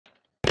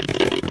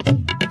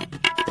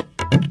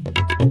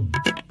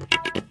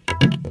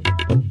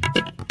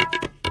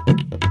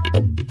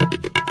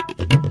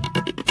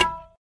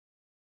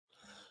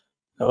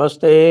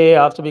नमस्ते,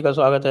 आप सभी का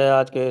स्वागत है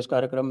आज के इस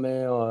कार्यक्रम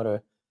में और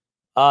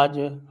आज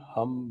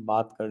हम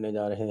बात करने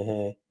जा रहे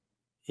हैं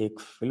एक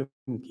फ़िल्म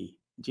की।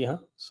 जी हाँ,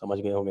 समझ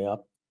गए होंगे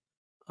आप,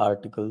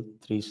 आर्टिकल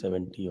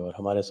 370 और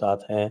हमारे साथ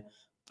हैं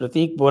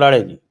प्रतीक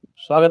बोराड़े जी।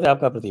 स्वागत है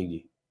आपका प्रतीक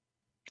जी।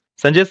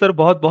 संजय सर,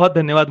 बहुत बहुत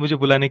धन्यवाद मुझे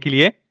बुलाने के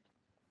लिए।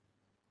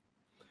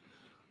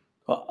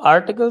 तो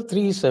आर्टिकल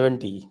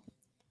 370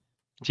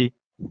 जी।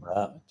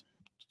 बड़ा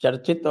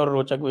चर्चित और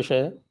रोचक विषय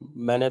है।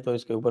 मैंने तो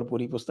इसके ऊपर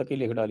पूरी पुस्तक ही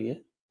लिख डाली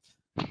है।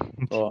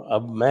 तो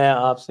अब मैं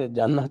आपसे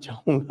जानना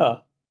चाहूँगा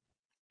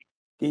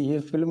कि ये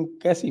फ़िल्म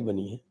कैसी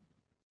बनी है?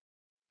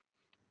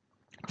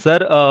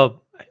 सर,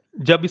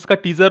 जब इसका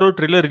टीजर और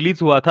ट्रेलर रिलीज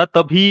हुआ था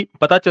तभी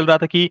पता चल रहा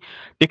था कि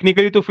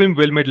टेक्निकली तो फिल्म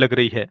वेल मेड लग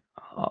रही है।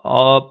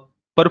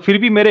 पर फिर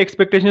भी मेरे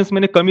एक्सपेक्टेशंस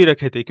मैंने कम ही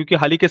रखे थे, क्योंकि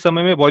हाल ही के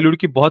समय में बॉलीवुड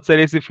की बहुत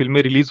सारी ऐसी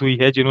फिल्में रिलीज हुई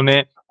है जिन्होंने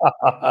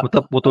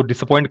मतलब वो तो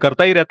डिसअपॉइंट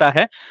करता ही रहता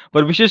है।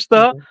 पर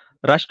विशेषतः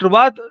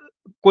राष्ट्रवाद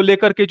को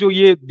लेकर के जो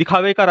ये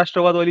दिखावे का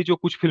राष्ट्रवाद वाली जो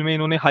कुछ फिल्में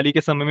इन्होंने हाल ही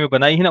के समय में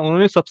बनाई है ना,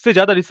 उन्होंने सबसे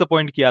ज्यादा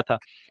डिसअपॉइंट किया था।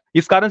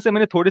 इस कारण से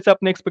मैंने थोड़े से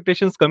अपने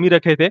एक्सपेक्टेशंस कम ही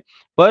रखे थे।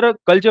 पर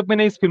कल जब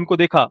मैंने इस फिल्म को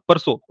देखा,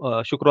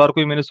 परसों शुक्रवार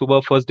को ही मैंने सुबह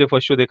फर्स्ट डे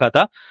फर्स्ट शो देखा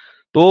था,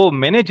 तो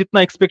मैंने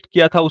जितना एक्सपेक्ट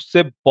किया था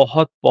उससे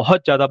बहुत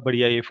बहुत ज्यादा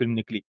बढ़िया ये फिल्म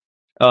निकली।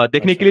 देखने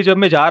के अच्छा। लिए जब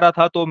मैं जा रहा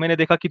था तो मैंने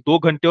देखा कि 2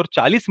 घंटे और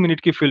 40 मिनट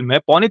की फिल्म है,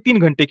 पौने 3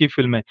 घंटे की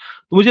फिल्म है।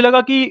 तो मुझे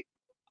लगा कि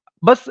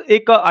बस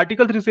एक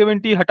आर्टिकल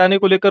 370 हटाने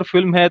को लेकर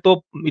फिल्म है, तो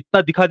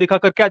इतना दिखा दिखा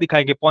कर क्या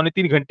दिखाएंगे, पौने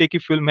 3 घंटे की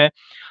फिल्म है।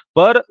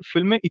 पर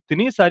फिल्म में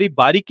इतनी सारी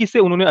बारीकी से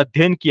उन्होंने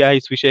अध्ययन किया है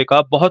इस विषय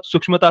का, बहुत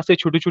सूक्ष्मता से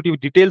छोटी छोटी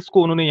डिटेल्स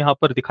को उन्होंने यहाँ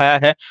पर दिखाया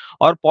है।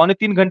 और पौने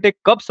 3 घंटे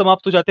कब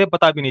समाप्त हो जाते हैं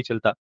पता भी नहीं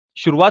चलता।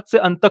 शुरुआत से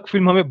अंत तक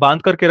फिल्म हमें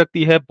बांध करके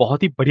रखती है।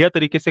 बहुत ही बढ़िया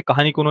तरीके से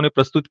कहानी को उन्होंने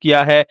प्रस्तुत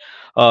किया है।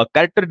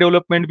 कैरेक्टर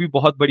डेवलपमेंट भी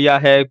बहुत बढ़िया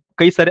है।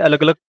 कई सारे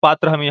अलग अलग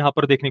पात्र हमें यहाँ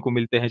पर देखने को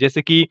मिलते हैं,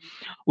 जैसे कि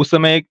उस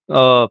समय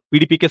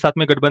पीडीपी के साथ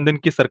में गठबंधन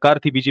की सरकार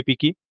थी, बीजेपी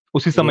की।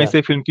 उसी जी समय हाँ।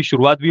 से फिल्म की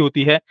शुरुआत भी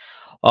होती है।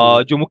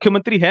 हुँ। जो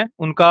मुख्यमंत्री है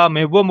उनका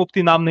महबूबा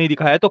मुफ्ती नाम नहीं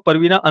दिखाया है, तो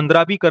परवीना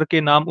अंद्राबी करके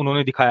नाम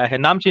उन्होंने दिखाया है,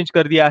 नाम चेंज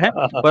कर दिया है।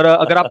 पर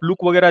अगर आप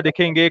लुक वगैरह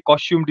देखेंगे,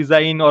 कॉस्ट्यूम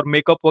डिजाइन और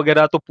मेकअप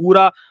वगैरह, तो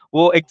पूरा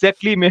वो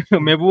एग्जैक्टली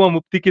महबूबा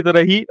मुफ्ती की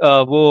तरह ही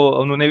वो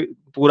उन्होंने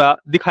पूरा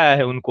दिखाया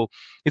है उनको।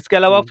 इसके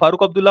अलावा हुँ।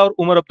 फारूक अब्दुल्ला और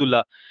उमर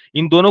अब्दुल्ला,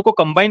 इन दोनों को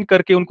कंबाइन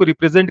करके उनको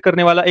रिप्रेजेंट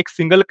करने वाला एक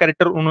सिंगल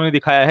कैरेक्टर उन्होंने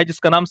दिखाया है,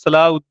 जिसका नाम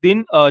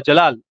सलाउद्दीन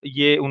जलाल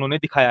ये उन्होंने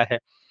दिखाया है।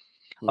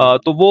 हुँ।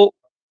 तो वो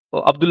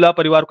अब्दुल्ला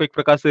परिवार को एक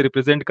प्रकार से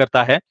रिप्रेजेंट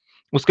करता है।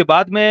 उसके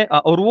बाद में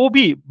और वो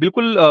भी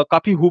बिल्कुल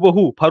काफी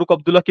हूबहू फारूक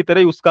अब्दुल्ला की तरह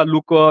ही उसका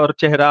लुक और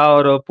चेहरा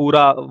और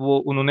पूरा वो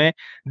उन्होंने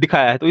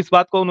दिखाया है, तो इस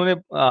बात को उन्होंने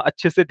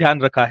अच्छे से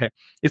ध्यान रखा है।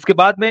 इसके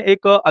बाद में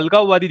एक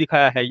अलगाववादी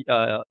दिखाया है,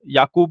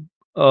 याकूब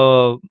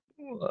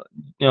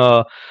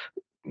अ,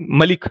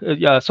 मलिक,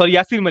 या सॉरी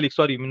यासीन मलिक,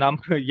 सॉरी नाम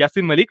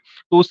यासीन मलिक।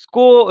 तो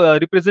उसको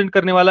रिप्रेजेंट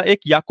करने वाला एक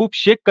याकूब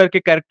शेख करके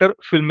कैरेक्टर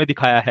फिल्म में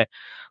दिखाया है।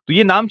 तो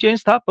ये नाम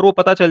चेंज था, पर वो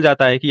पता चल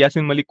जाता है कि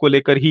यासीन मलिक को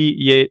लेकर ही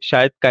ये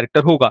शायद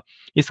कैरेक्टर होगा।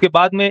 इसके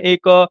बाद में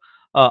एक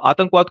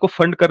आतंकवाद को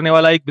फंड करने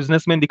वाला एक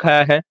बिजनेसमैन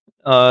दिखाया है,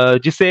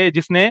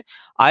 जिसने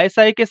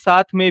आईएसआई के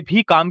साथ में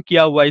भी काम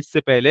किया हुआ इससे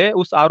पहले,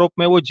 उस आरोप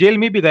में वो जेल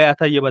में भी गया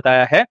था, ये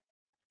बताया है।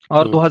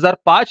 और हुँ।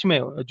 2005 में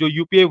जो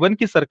यूपीए 1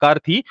 की सरकार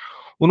थी,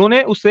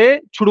 उन्होंने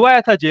उसे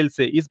छुड़वाया था जेल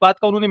से, इस बात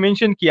का उन्होंने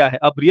मेंशन किया है।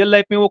 अब रियल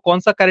लाइफ में वो कौन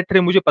सा कैरेक्टर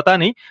है मुझे पता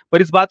नहीं,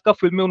 पर इस बात का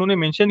फिल्म में उन्होंने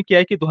मेंशन किया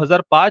है कि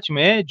 2005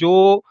 में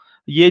जो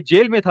ये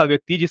जेल में था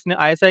व्यक्ति, जिसने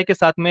आईएसआई के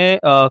साथ में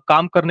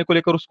काम करने को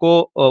लेकर उसको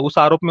उस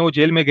आरोप में वो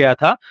जेल में गया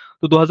था,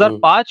 तो हुँ।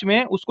 2005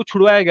 में उसको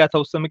छुड़वाया गया था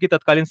उस समय की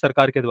तत्कालीन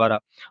सरकार के द्वारा।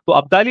 तो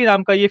अब्दाली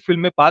नाम का ये फिल्म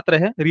में पात्र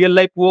है। रियल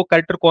लाइफ वो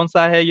कैरेक्टर कौन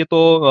सा है ये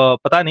तो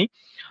पता नहीं।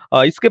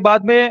 इसके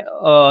बाद में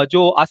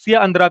जो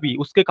आसिया अंद्राबी,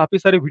 उसके काफी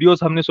सारे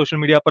वीडियोस हमने सोशल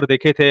मीडिया पर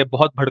देखे थे,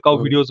 बहुत भड़काऊ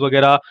हुँ। वीडियोस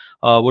वगैरह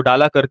वो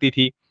डाला करती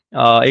थी।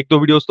 एक दो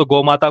वीडियोस तो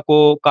गौ माता को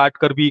काट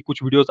कर भी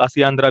कुछ वीडियोस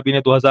आसिया अंद्राबी ने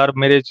 2000,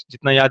 मेरे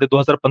जितना याद है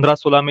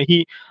 2015-16 में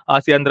ही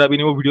आसिया अंद्राबी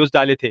ने वो वीडियोस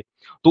डाले थे।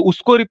 तो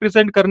उसको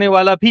रिप्रेजेंट करने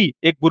वाला भी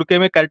एक बुर्के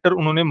में कैरेक्टर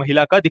उन्होंने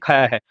महिला का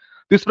दिखाया है।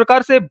 तो इस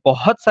प्रकार से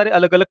बहुत सारे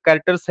अलग अलग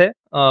कैरेक्टर्स है,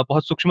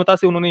 बहुत सूक्ष्मता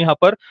से उन्होंने यहाँ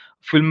पर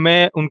फिल्म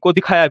में उनको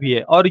दिखाया भी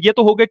है। और ये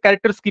तो हो गए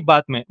कैरेक्टर्स की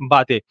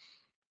बातें।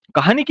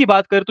 कहानी की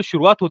बात करें तो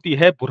शुरुआत होती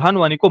है बुरहान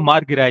वानी को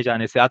मार गिराए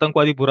जाने से,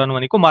 आतंकवादी बुरहान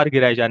वानी को मार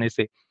गिराए जाने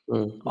से। हुँ।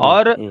 हुँ।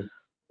 और हुँ।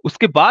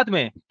 उसके बाद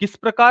में किस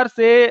प्रकार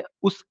से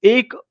उस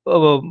एक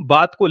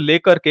बात को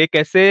लेकर के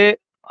कैसे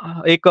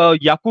एक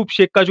याकूब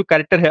शेख का जो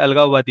कैरेक्टर है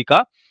अलगाववादी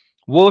का,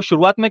 वो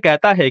शुरुआत में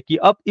कहता है कि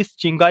अब इस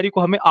चिंगारी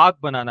को हमें आग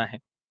बनाना है।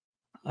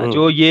 हुँ।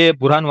 जो ये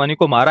बुरहान वानी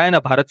को मारा है ना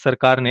भारत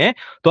सरकार ने,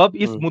 तो अब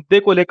इस हुँ। मुद्दे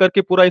को लेकर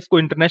के पूरा इसको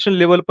इंटरनेशनल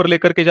लेवल पर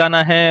लेकर के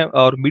जाना है,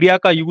 और मीडिया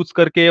का यूज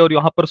करके और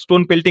यहाँ पर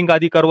स्टोन पेल्टिंग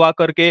आदि करवा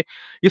करके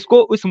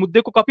इसको, इस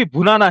मुद्दे को काफी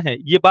भुनाना है।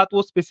 ये बात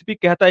वो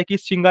स्पेसिफिक कहता है कि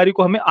इस चिंगारी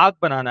को हमें आग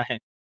बनाना है।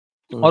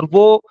 हुँ। और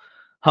वो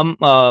हम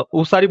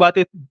वो सारी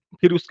बातें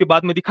फिर उसके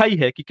बाद में दिखाई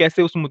है कि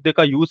कैसे उस मुद्दे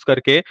का यूज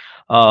करके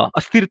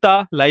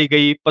अस्थिरता लाई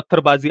गई,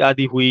 पत्थरबाजी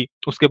आदि हुई।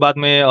 उसके बाद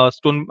में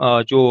स्टोन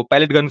जो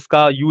पैलेट गन्स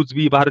का यूज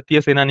भी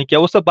भारतीय सेना ने किया,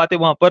 वो सब बातें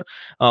वहां पर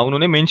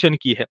उन्होंने मेंशन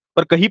की है।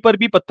 पर कहीं पर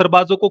भी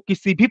पत्थरबाजों को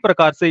किसी भी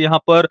प्रकार से यहाँ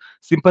पर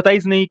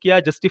सिंपथाइज नहीं किया,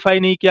 जस्टिफाई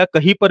नहीं किया,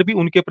 कहीं पर भी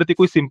उनके प्रति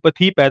कोई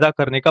सिंपथी पैदा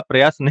करने का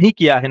प्रयास नहीं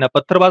किया है, ना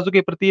पत्थरबाजों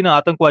के प्रति ना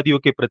आतंकवादियों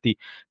के प्रति,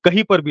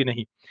 कहीं पर भी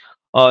नहीं।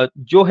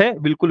 जो है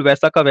बिल्कुल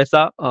वैसा का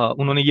वैसा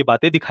उन्होंने ये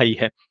बातें दिखाई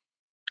है।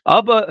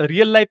 अब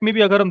रियल लाइफ में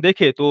भी अगर हम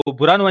देखें तो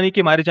बुरहान वानी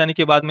के मारे जाने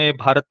के बाद में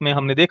भारत में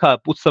हमने देखा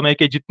उस समय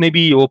के जितने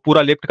भी वो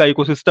पूरा लेफ्ट का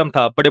इकोसिस्टम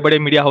था, बड़े बड़े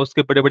मीडिया हाउस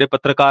के बड़े बड़े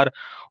पत्रकार,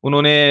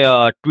 उन्होंने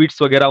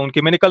ट्वीट्स वगैरह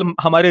उनके मैंने कल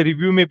हमारे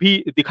रिव्यू में भी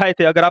दिखाए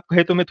थे। अगर आप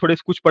कहे तो मैं थोड़े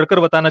कुछ पढ़कर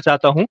बताना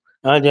चाहता हूँ।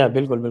 हाँ जी, हाँ,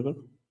 बिल्कुल,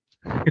 बिल्कुल।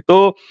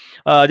 तो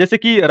जैसे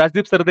कि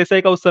राजदीप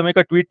सरदेसाई का उस समय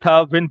का ट्वीट था,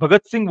 when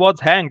Bhagat Singh was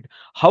hanged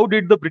how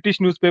did the British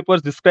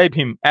newspapers describe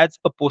him as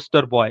a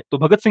poster boy. तो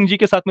भगत सिंह जी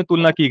के साथ में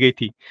तुलना की गई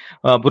थी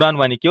बुरहान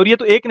वानी की। और ये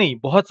तो एक नहीं,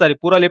 बहुत सारे,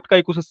 पूरा लेफ्ट का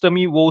इकोसिस्टम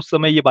ही वो उस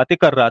समय ये बातें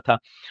कर रहा था।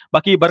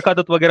 बाकी बरखा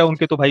दत्त वगैरह,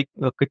 उनके तो भाई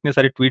कितने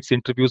सारे ट्वीट्स,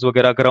 इंटरव्यूज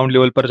वगैरह, ग्राउंड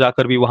लेवल पर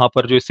जाकर भी वहां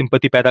पर जो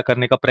सिंपैथी पैदा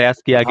करने का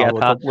प्रयास किया हाँ, गया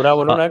वो था। तो पूरा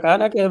उन्होंने कहा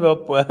ना कि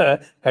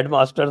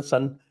हेडमास्टर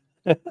सन।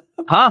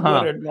 हाँ पुअर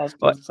हाँ।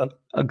 हेडमास्टर सन।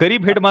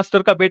 गरीब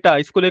हेडमास्टर का बेटा,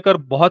 इसको लेकर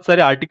बहुत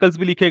सारे आर्टिकल्स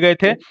भी लिखे गए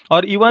थे।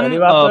 और इवन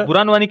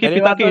बुरहान वानी के पहली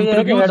पिता बात के तो ये है कि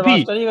इंटरव्यूज भी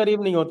हेडमास्टर ही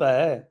गरीब नहीं होता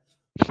है।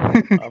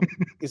 अब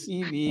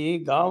किसी भी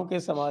गांव के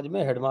समाज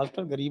में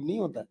हेडमास्टर गरीब नहीं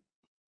होता है।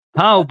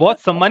 हाँ, वो बहुत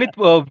सम्मानित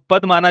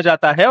पद माना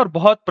जाता है और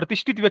बहुत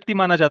प्रतिष्ठित व्यक्ति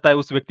माना जाता है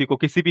उस व्यक्ति को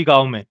किसी भी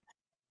गांव में।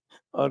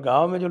 और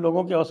गांव में जो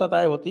लोगों की औसत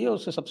आय होती है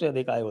उससे सबसे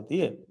अधिक आय होती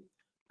है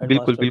बिल्कुल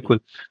हेडमास्टर की। बिल्कुल।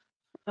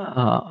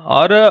 हाँ,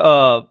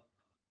 और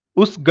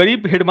उस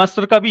गरीब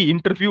हेडमास्टर का भी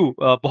इंटरव्यू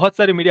बहुत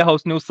सारे मीडिया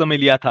हाउस ने उस समय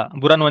लिया था,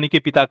 बुरहान वानी के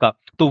पिता का।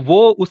 तो वो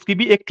उसकी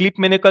भी एक क्लिप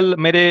मैंने कल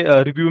मेरे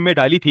रिव्यू में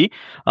डाली थी,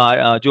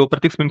 जो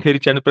प्रतीक फिल्म थ्योरी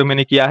चैनल पर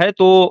मैंने किया है।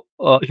 तो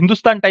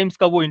हिंदुस्तान टाइम्स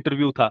का वो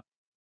इंटरव्यू था।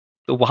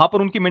 तो वहां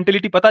पर उनकी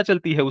मेंटेलिटी पता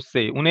चलती है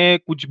उससे, उन्हें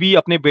कुछ भी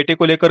अपने बेटे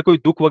को लेकर कोई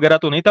दुख वगैरह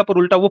तो नहीं था, पर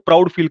उल्टा वो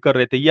प्राउड फील कर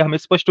रहे थे। ये हमें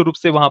स्पष्ट रूप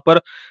से वहां पर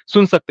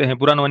सुन सकते हैं,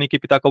 बुरहान वानी के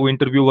पिता का वो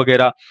इंटरव्यू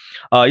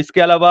वगैरह।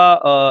 इसके अलावा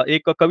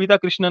एक कविता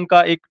कृष्णन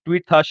का एक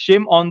ट्वीट था,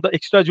 shame on the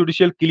extra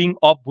judicial killing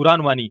of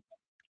Burhan Wani.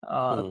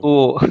 हम्म।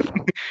 तो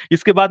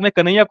इसके बाद में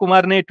कन्हैया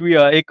कुमार ने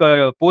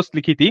एक पोस्ट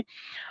लिखी थी,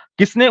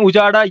 किसने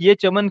उजाड़ा ये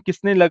चमन,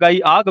 किसने लगाई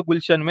आग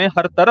गुलशन में,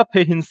 हर तरफ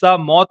है हिंसा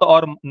मौत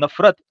और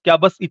नफरत, क्या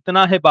बस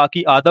इतना है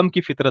बाकी आदम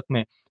की फितरत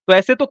में। तो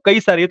ऐसे तो कई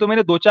सारे, ये तो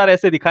मैंने दो चार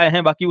ऐसे दिखाए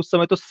हैं, बाकी उस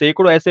समय तो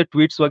सैकड़ों ऐसे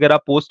ट्वीट्स वगैरह,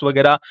 पोस्ट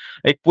वगैरह।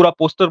 एक पूरा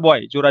पोस्टर बॉय,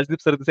 जो राजदीप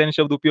सरदेसाई ने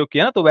शब्द उपयोग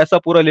किया ना, तो वैसा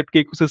पूरा लेफ्ट के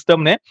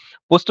इकोसिस्टम ने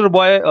पोस्टर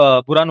बॉय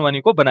बुरहान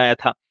वानी को बनाया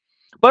था।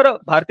 पर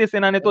भारतीय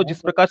सेना ने तो जिस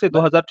प्रकार से मैं-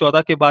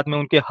 2014 के बाद में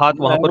उनके हाथ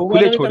वहां पर महबूबा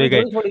खुले ने भी छोड़े कमी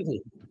गए। थोड़ी छोड़ी थी।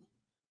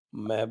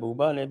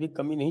 महबूबा ने भी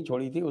कमी नहीं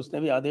छोड़ी थी। उसने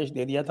भी आदेश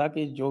दे दिया था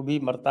कि जो भी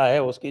मरता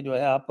है उसकी जो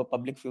है आप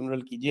पब्लिक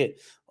फ्यूनरल कीजिए।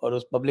 और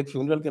उस पब्लिक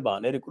फ्यूनरल के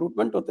बहाने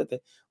रिक्रूटमेंट होते थे।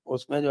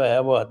 उसमें जो है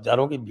वो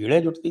हजारों की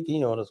भीड़ें जुटती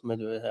थी और उसमें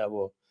जो है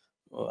वो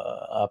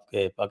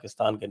आपके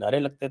पाकिस्तान के नारे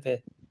लगते थे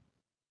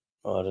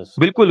और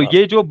बिल्कुल,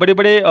 ये जो बड़े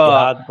बड़े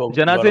जिहाद को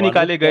जनाजे गौरवान्वित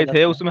निकाले किया गए थे, जाता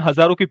है। उसमें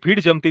हजारों की भीड़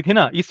जमती थी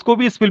ना, इसको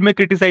भी इस फिल्म में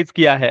क्रिटिसाइज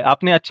किया है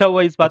आपने। अच्छा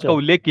हुआ इस बात का अच्छा।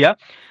 उल्लेख किया।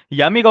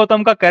 यामी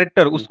गौतम का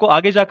कैरेक्टर, हम्म। उसको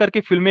आगे जाकर के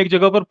फिल्म में एक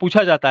जगह पर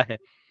पूछा जाता है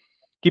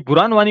कि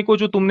बुरहान वानी को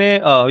जो तुमने,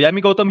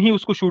 यामी गौतम ही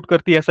उसको शूट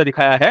करती है ऐसा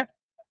दिखाया है।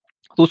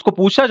 तो उसको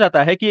पूछा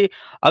जाता है कि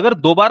अगर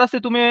दोबारा से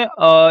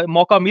तुम्हें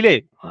मौका मिले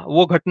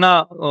वो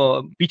घटना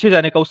पीछे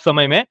जाने का उस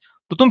समय में,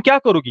 तो तुम क्या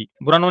करोगी?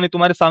 बुरहान वानी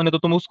तुम्हारे सामने, तो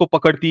तुम उसको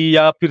पकड़ती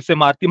या फिर से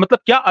मारती, मतलब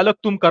क्या अलग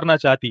तुम करना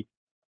चाहती?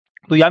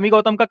 तो यामी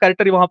गौतम का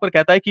कैरेक्टर वहां पर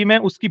कहता है कि मैं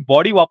उसकी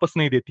बॉडी वापस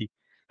नहीं देती।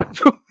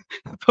 तो,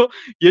 तो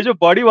ये जो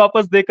बॉडी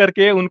वापस दे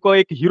करके उनको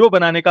एक हीरो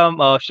बनाने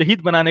का,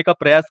 शहीद बनाने का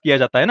प्रयास किया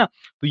जाता है ना,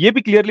 तो ये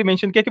भी क्लियरली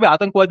मेंशन किया कि भाई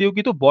आतंकवादियों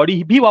की तो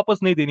बॉडी भी वापस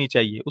नहीं देनी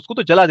चाहिए, उसको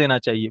तो जला देना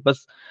चाहिए,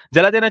 बस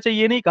जला देना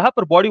चाहिए ये नहीं कहा,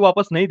 पर बॉडी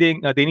वापस नहीं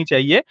देनी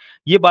चाहिए।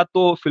 ये बात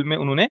तो फिल्म में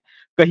उन्होंने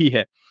कही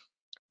है।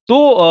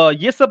 तो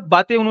ये सब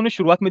बातें उन्होंने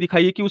शुरुआत में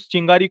दिखाई है कि उस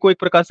चिंगारी को एक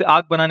प्रकार से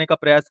आग बनाने का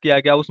प्रयास किया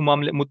गया, उस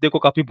मामले मुद्दे को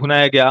काफी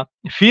भुनाया गया।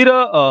 फिर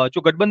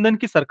जो गठबंधन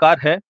की सरकार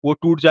है वो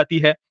टूट जाती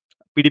है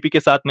पीडीपी के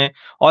साथ में।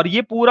 और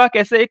ये पूरा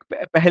कैसे एक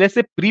पहले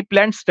से प्री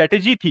प्लान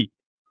स्ट्रेटेजी थी,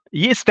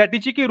 ये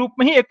स्ट्रेटेजी के रूप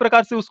में ही एक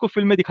प्रकार से उसको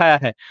फिल्म में दिखाया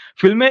है।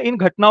 फिल्म में इन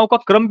घटनाओं का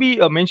क्रम भी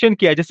मेंशन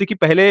किया है, जैसे कि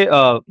पहले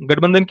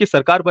गठबंधन की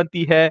सरकार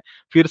बनती है,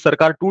 फिर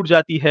सरकार टूट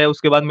जाती है,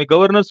 उसके बाद में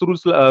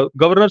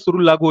गवर्नर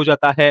रूल लागू हो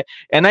जाता है,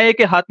 एनआईए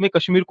के हाथ में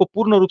कश्मीर को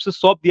पूर्ण रूप से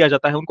सौंप दिया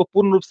जाता है, उनको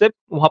पूर्ण रूप से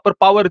वहां पर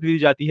पावर दी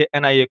जाती है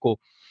एनआईए को।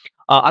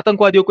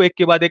 आतंकवादियों को एक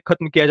के बाद एक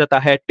खत्म किया जाता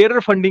है, टेरर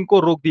फंडिंग को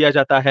रोक दिया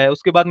जाता है।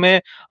 उसके बाद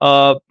में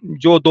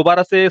जो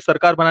दोबारा से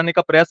सरकार बनाने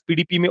का प्रयास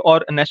पीडीपी में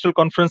और नेशनल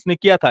कॉन्फ्रेंस ने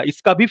किया था,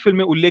 इसका भी फिल्म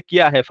में उल्लेख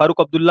किया है।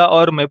 फारूक अब्दुल्ला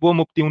और महबूबा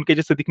मुफ्ती, उनके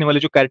जैसे दिखने वाले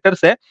जो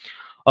कैरेक्टर्स है,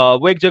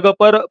 वो एक जगह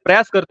पर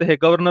प्रयास करते हैं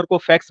गवर्नर को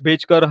फैक्स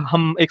भेजकर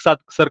हम एक साथ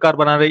सरकार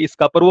बना रहे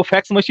इसका, पर वो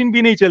फैक्स मशीन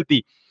भी नहीं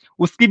चलती।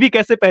 उसकी भी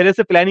कैसे पहले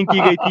से प्लानिंग की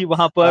गई थी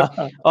वहां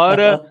पर।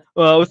 और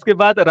उसके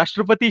बाद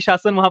राष्ट्रपति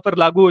शासन वहां पर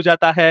लागू हो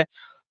जाता है।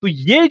 तो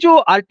ये जो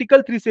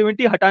आर्टिकल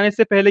 370 हटाने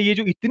से पहले ये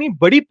जो इतनी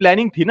बड़ी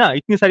प्लानिंग थी ना,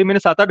 इतनी सारी मैंने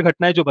 7-8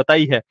 घटनाएं जो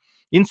बताई है,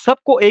 इन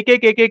सबको एक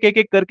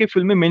एक करके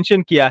फिल्म में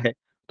मेंशन किया है।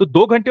 तो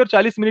 2 घंटे और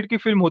 40 मिनट की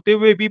फिल्म होते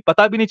हुए भी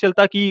पता भी नहीं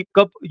चलता कि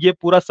कब ये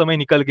पूरा समय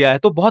निकल गया है।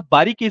 तो बहुत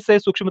बारीकी से,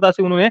 सूक्ष्मता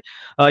से उन्होंने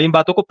इन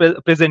बातों को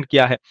प्रेजेंट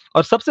किया है।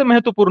 और सबसे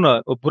महत्वपूर्ण,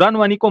 बुरहान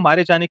वानी को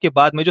मारे जाने के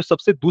बाद में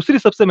जो दूसरी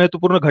सबसे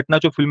महत्वपूर्ण घटना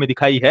जो फिल्म में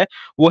दिखाई है,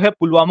 वो है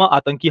पुलवामा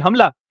आतंकी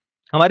हमला।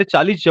 हमारे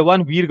 40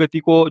 जवान वीर गति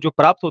को जो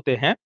प्राप्त होते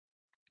हैं,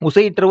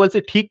 उसे इंटरवल से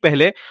ठीक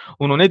पहले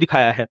उन्होंने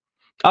दिखाया है।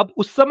 अब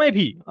उस समय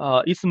भी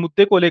इस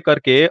मुद्दे को लेकर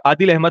के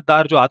आदिल अहमद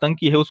दार जो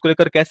आतंकी है, उसको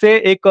लेकर कैसे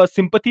एक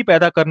सिंपैथी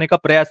पैदा करने का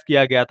प्रयास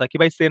किया गया था कि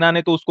भाई सेना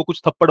ने तो उसको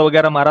कुछ थप्पड़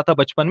वगैरह मारा था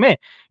बचपन में,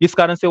 इस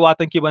कारण से वो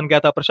आतंकी बन गया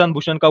था। प्रशांत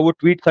भूषण का वो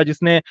ट्वीट था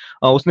जिसने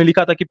उसने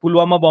लिखा था कि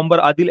पुलवामा बॉम्बर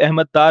आदिल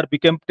अहमद दार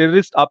became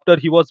terrorist after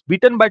he was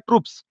beaten by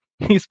troops.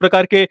 इस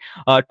प्रकार के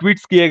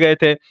ट्वीट्स किए गए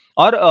थे।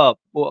 और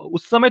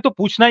उस समय तो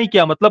पूछना ही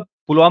क्या, मतलब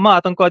पुलवामा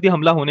आतंकवादी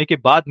हमला होने के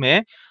बाद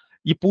में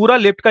ये पूरा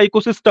लेफ्ट का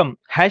ecosystem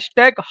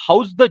hashtag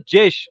house the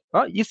Jaish,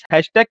 इस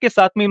हैशटैग के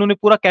साथ में इन्होंने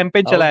पूरा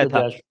कैंपेन हाउस चलाया द था।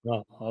 जैश, हाँ,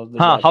 हाउस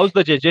द हाँ, जैश। हाउस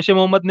द जैश, जैश ए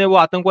मोहम्मद ने वो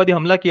आतंकवादी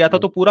हमला किया था,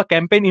 तो पूरा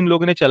कैंपेन इन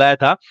लोगों ने चलाया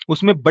था।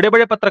 उसमें बड़े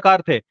बड़े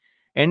पत्रकार थे।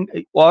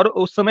 और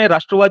उस समय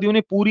राष्ट्रवादियों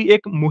ने पूरी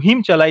एक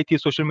मुहिम चलाई थी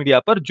सोशल मीडिया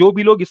पर। जो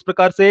भी लोग इस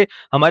प्रकार से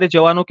हमारे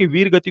जवानों की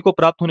वीर गति को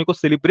प्राप्त होने को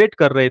सेलिब्रेट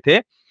कर रहे थे,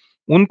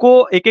 उनको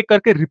एक एक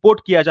करके रिपोर्ट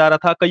किया जा रहा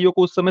था। कईयों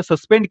को उस समय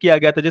सस्पेंड किया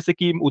गया था। जैसे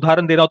कि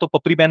उदाहरण दे रहा हूं तो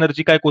पपरी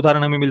बैनर्जी का एक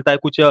उदाहरण हमें मिलता है।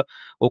 कुछ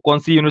वो कौन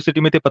सी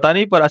यूनिवर्सिटी में थे पता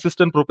नहीं, पर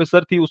असिस्टेंट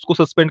प्रोफेसर थी, उसको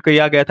सस्पेंड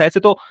किया गया था। ऐसे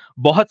तो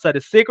बहुत सारे,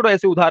 सैकड़ों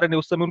ऐसे उदाहरण है।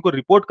 उस समय उनको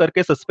रिपोर्ट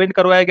करके सस्पेंड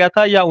करवाया गया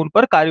था या उन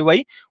पर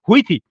कार्रवाई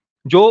हुई थी,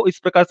 जो इस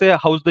प्रकार से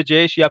हाउस द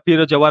जैश या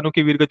फिर जवानों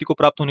की वीरगति को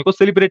प्राप्त होने को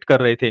सेलिब्रेट कर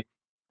रहे थे।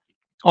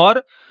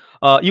 और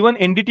इवन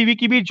एनडीटीवी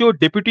की भी जो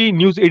डेप्यूटी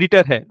न्यूज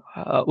एडिटर है,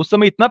 उस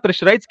समय इतना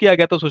प्रेशराइज किया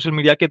गया था सोशल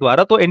मीडिया के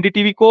द्वारा, तो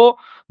एनडीटीवी को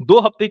 2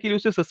 हफ्ते के लिए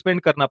उसे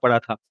सस्पेंड करना पड़ा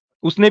था।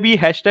 उसने भी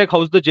हैशटैग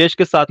हाउस द जैश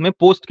के साथ में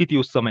पोस्ट की थी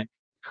उस समय।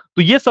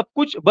 तो ये सब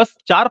कुछ बस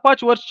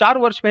 4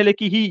 वर्ष पहले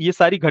की ही ये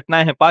सारी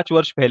घटनाएं हैं, 5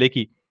 वर्ष पहले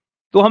की।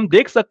 तो हम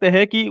देख सकते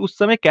हैं कि उस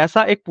समय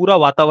कैसा एक पूरा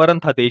वातावरण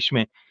था देश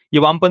में। ये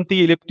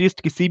वामपंथी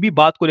लेफ्टिस्ट किसी भी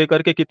बात को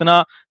लेकर के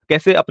कितना,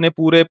 कैसे अपने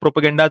पूरे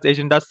प्रोपेगेंडाज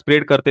एजेंडा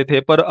स्प्रेड करते थे।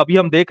 पर अभी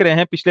हम देख रहे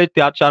हैं पिछले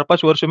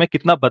 4-5 वर्षों में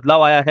कितना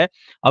बदलाव आया है।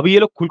 अभी ये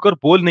लोग खुलकर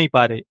बोल नहीं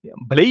पा रहे।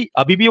 भले ही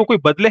अभी भी वो कोई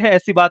बदले हैं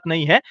ऐसी बात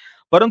नहीं है,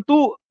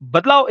 परंतु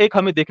बदलाव एक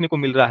हमें देखने को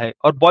मिल रहा है।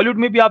 और बॉलीवुड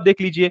में भी आप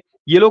देख लीजिए,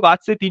 ये लोग आज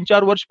से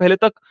 3-4 वर्ष पहले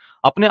तक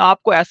अपने आप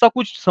को ऐसा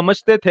कुछ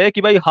समझते थे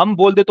कि भाई हम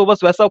बोल दे तो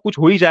बस वैसा कुछ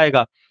हो ही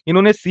जाएगा।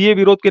 इन्होंने सीए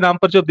विरोध के नाम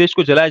पर जब देश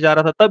को जलाया जा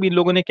रहा था, तब इन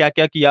लोगों ने क्या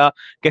क्या किया,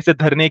 कैसे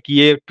धरने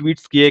किए,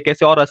 ट्वीट्स किए,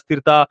 कैसे और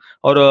अस्थिरता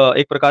और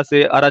एक प्रकार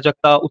से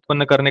अराजकता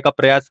उत्पन्न करने का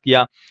प्रयास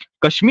किया।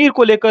 कश्मीर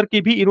को लेकर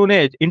के भी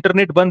इन्होंने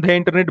इंटरनेट बंद है,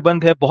 इंटरनेट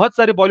बंद है। बहुत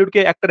सारे बॉलीवुड के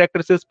एक्टर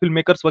एक्ट्रेसेस फिल्म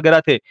मेकर्स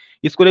वगैरह थे,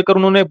 इसको लेकर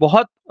उन्होंने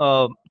बहुत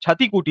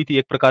छाती कूटी थी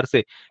एक प्रकार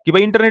से कि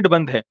भाई इंटरनेट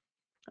बंद है।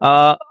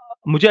 अ,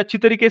 मुझे अच्छी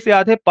तरीके से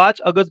याद है 5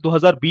 अगस्त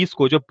 2020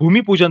 को जब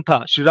भूमि पूजन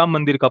था श्री राम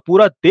मंदिर का,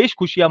 पूरा देश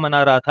खुशियां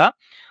मना रहा था।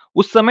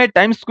 उस समय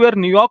टाइम्स स्क्वायर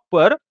न्यूयॉर्क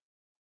पर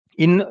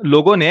इन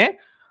लोगों ने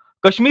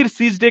कश्मीर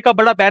सीज डे का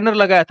बड़ा बैनर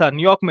लगाया था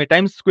न्यूयॉर्क में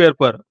टाइम्स स्क्वायर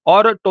पर,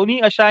 और टोनी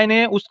अशाय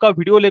ने उसका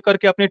वीडियो लेकर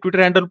के अपने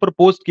ट्विटर हैंडल पर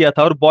पोस्ट किया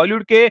था। और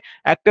बॉलीवुड के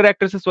एक्टर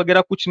एक्ट्रेसेस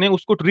वगैरह कुछ ने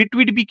उसको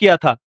रिट्वीट भी किया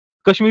था।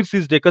 कश्मीर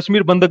सीज डे,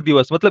 कश्मीर बंधक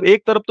दिवस, मतलब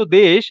एक तरफ तो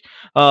देश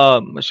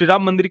श्री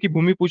राम मंदिर की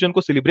भूमि पूजन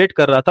को सेलिब्रेट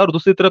कर रहा था और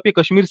दूसरी तरफ ये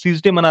कश्मीर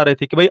सीज डे मना रहे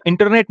थे कि भाई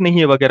इंटरनेट नहीं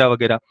है वगैरह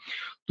वगैरह।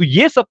 तो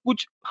ये सब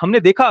कुछ हमने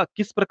देखा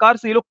किस प्रकार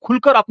से ये लोग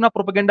खुलकर अपना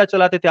प्रोपेगेंडा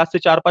चलाते थे आज से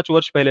 4-5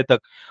 वर्ष पहले तक।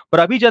 पर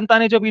अभी जनता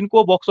ने जब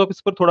इनको बॉक्स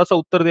ऑफिस पर थोड़ा सा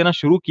उत्तर देना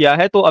शुरू किया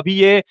है, तो अभी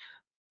ये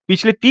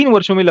पिछले 3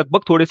 वर्षों में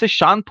लगभग थोड़े से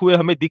शांत हुए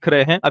हमें दिख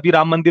रहे हैं। अभी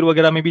राम मंदिर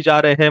वगैरह में भी जा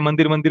रहे हैं,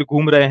 मंदिर मंदिर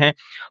घूम रहे हैं।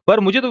 पर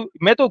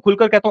मैं तो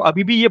खुलकर कहता हूं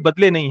अभी भी ये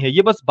बदले नहीं है।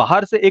 ये बस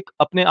बाहर से एक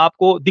अपने आप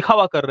को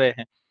दिखावा कर रहे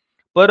हैं।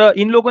 पर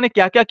इन लोगों ने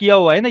क्या क्या किया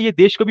हुआ है ना, ये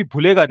देश कभी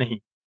भूलेगा नहीं।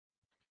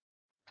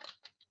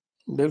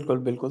 बिल्कुल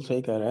बिल्कुल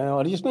सही कह रहे हैं।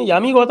 और इसमें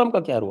यामी गौतम का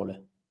क्या रोल है?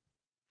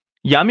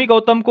 यामी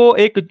गौतम को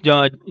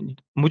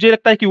मुझे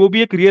लगता है कि वो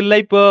भी एक रियल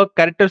लाइफ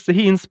कैरेक्टर से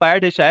ही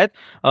इंस्पायर्ड है शायद।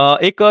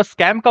 एक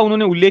स्कैम का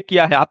उन्होंने उल्लेख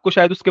किया है, आपको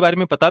शायद उसके बारे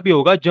में पता भी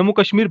होगा। जम्मू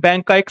कश्मीर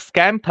बैंक का एक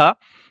स्कैम था,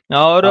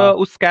 और हाँ,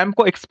 उस स्कैम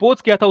को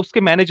एक्सपोज किया था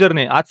उसके मैनेजर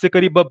ने आज से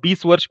करीब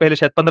 20 वर्ष पहले,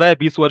 शायद 15 या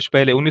 20 वर्ष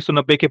पहले,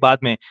 1990 के बाद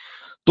में।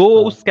 तो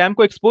उस हाँ। स्कैम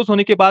को एक्सपोज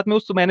होने के बाद में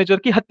उस मैनेजर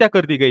की हत्या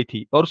कर दी गई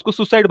थी और उसको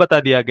सुसाइड बता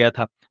दिया गया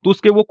था। तो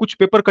उसके वो कुछ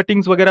पेपर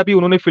कटिंग्स वगैरह भी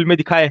उन्होंने फिल्म में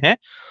दिखाए हैं।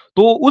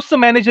 तो उस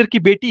मैनेजर की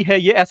बेटी है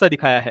ये, ऐसा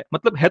दिखाया है।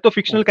 मतलब है तो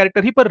फिक्शनल अच्छा।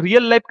 कैरेक्टर ही, पर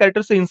रियल लाइफ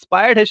कैरेक्टर से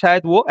इंस्पायर्ड है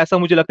शायद वो, ऐसा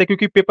मुझे लगता है,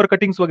 क्योंकि पेपर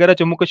कटिंग्स वगैरह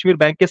जम्मू कश्मीर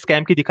बैंक के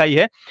स्कैम की दिखाई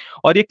है।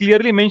 और ये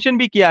क्लियरली मेंशन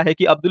भी किया है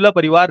कि अब्दुल्ला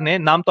परिवार ने,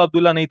 नाम तो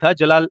अब्दुल्ला नहीं था,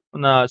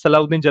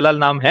 सलाउद्दीन जलाल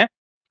नाम है,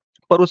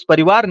 पर उस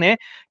परिवार ने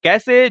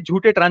कैसे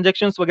झूठे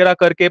ट्रांजैक्शंस वगैरह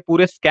करके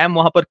पूरे स्कैम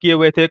वहां पर किए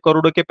हुए थे,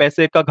 करोड़ों के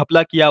पैसे का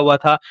घपला किया हुआ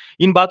था।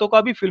 इन बातों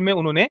का भी फिल्म में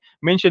उन्होंने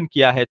मेंशन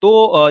किया है।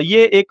 तो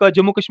ये एक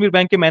जम्मू कश्मीर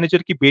बैंक के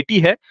मैनेजर की बेटी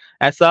है,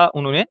 ऐसा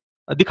उन्होंने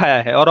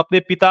दिखाया है। और अपने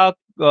पिता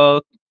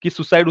की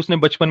सुसाइड उसने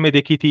बचपन में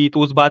देखी थी, तो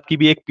उस बात की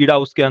भी एक पीड़ा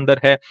उसके अंदर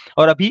है।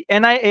 और अभी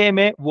एनआईए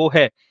में वो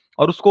है।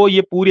 और उसको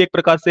ये पूरी एक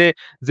प्रकार से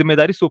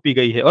जिम्मेदारी सौंपी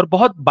गई है और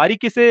बहुत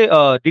बारीकी से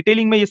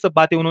डिटेलिंग में ये सब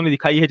बातें उन्होंने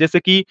दिखाई है। जैसे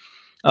कि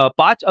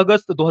 5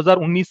 अगस्त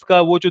 2019 का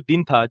वो जो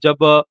दिन था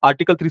जब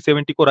आर्टिकल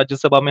 370 को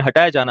राज्यसभा में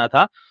हटाया जाना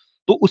था,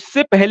 तो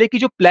उससे पहले की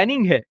जो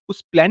प्लानिंग है,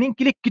 उस प्लानिंग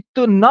के लिए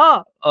कितना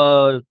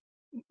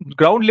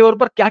ग्राउंड लेवल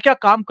पर क्या-क्या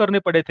काम करने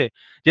पड़े थे।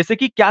 जैसे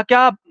कि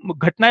क्या-क्या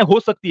घटनाएँ हो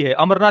सकती है,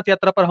 अमरनाथ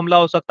यात्रा पर हमला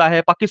हो सकता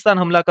है, पाकिस्तान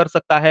हमला कर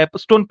सकता है,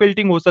 स्टोन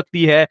पेल्टिंग हो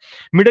सकती है,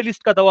 मिडल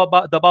ईस्ट का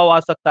दबाव आ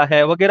सकता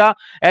है वगैरह।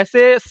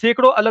 ऐसे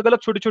सैकड़ों अलग-अलग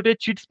छोटे-छोटे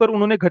चीट्स पर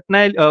उन्होंने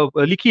घटनाएँ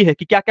लिखी है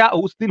कि क्या-क्या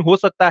उस दिन हो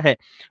सकता है।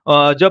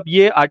 जब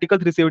ये आर्टिकल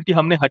 370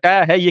 हमने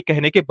हटाया है, ये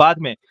कहने के बाद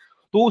में।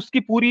 तो उसकी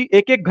पूरी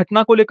एक-एक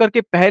घटना को लेकर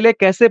के पहले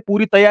कैसे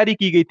पूरी तैयारी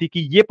की गई थी कि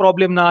ये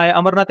प्रॉब्लम ना आए,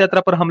 अमरनाथ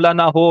यात्रा पर हमला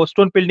ना हो,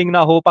 स्टोन बिल्डिंग ना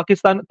हो,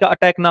 पाकिस्तान का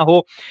अटैक ना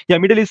हो या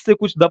मिडल ईस्ट से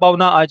कुछ दबाव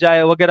ना आ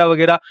जाए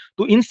वगैरह-वगैरह।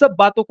 तो इन सब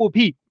बातों को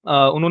भी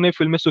उन्होंने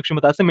फ़िल्म में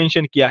सूक्ष्मता से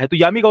मेंशन किया है। तो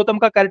यामी गौतम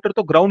का कैरेक्टर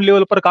तो ग्राउंड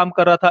लेवल पर काम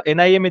कर रहा था,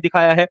 एनआईए में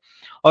दिखाया है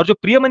और जो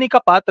प्रियमणि का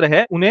पात्र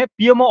है, उन्हें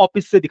पीएमओ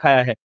ऑफिस से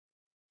दिखाया है।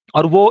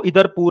 और वो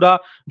इधर पूरा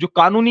जो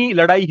कानूनी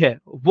लड़ाई है,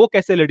 वो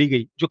कैसे लड़ी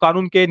गई? जो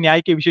कानून के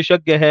न्याय के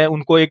विशेषज्ञ हैं,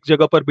 उनको एक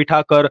जगह पर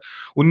बिठाकर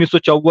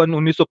 1954,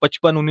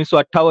 1955,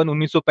 1958,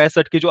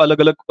 1965 के जो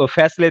अलग-अलग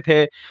फैसले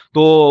थे,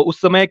 तो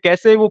उस समय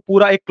कैसे वो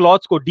पूरा एक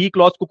क्लॉज़ को डी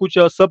क्लॉज़ को कुछ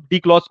सब डी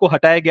क्लॉज़ को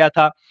हटाया गया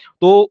था।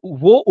 तो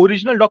वो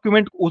ओरिजिनल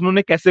डॉक्यूमेंट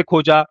उन्होंने कैसे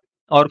खोजा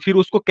और फिर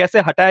उसको कैसे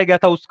हटाया गया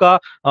था उसका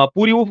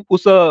पूरी वो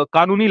उस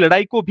कानूनी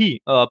लड़ाई को भी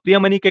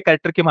प्रियमणि के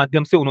कैरेक्टर के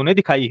माध्यम से उन्होंने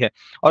दिखाई है।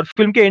 और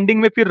फ़िल्म के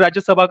एंडिंग में फिर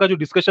राज्यसभा का जो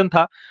डिस्कशन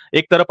था,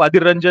 एक तरफ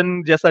अधीर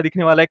रंजन जैसा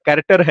दिखने वाला एक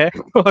कैरेक्टर है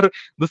और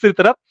दूसरी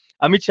तरफ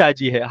अमित शाह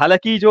जी है।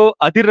 हालाँकि जो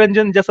अधीर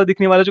रंजन जैसा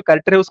दिखने वाला जो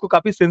कैरेक्टर है उसको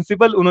काफ़ी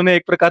सेंसिबल उन्होंने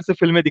एक प्रकार से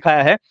फ़िल्म में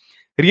दिखाया है।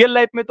 रियल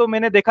लाइफ़ में तो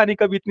मैंने देखा नहीं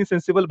कभी इतनी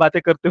सेंसिबल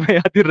बातें करते हुए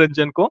अधीर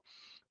रंजन को।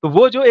 तो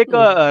वो जो एक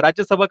हुँ,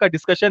 राज्यसभा का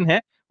डिस्कशन है,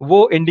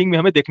 वो एंडिंग में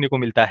हमें देखने को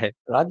मिलता है।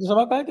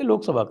 राज्यसभा का है कि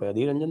लोकसभा का है?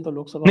 अधीर रंजन तो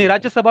लोकसभा नहीं, में थे ना?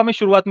 राज्यसभा में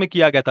शुरुआत में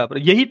किया गया था। पर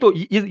यही तो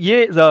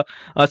ये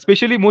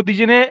स्पेशली मोदी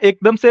जी ने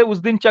एकदम से उस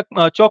दिन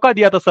चौंका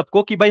दिया था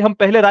सबको कि भाई हम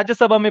पहले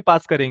राज्यसभा में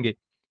पास करेंगे।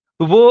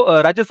 तो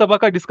वो राज्यसभा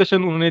का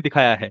डिस्कशन उन्होंने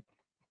दिखाया है।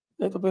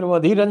 नहीं तो फिर वो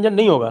अधीर रंजन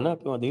नहीं होगा ना,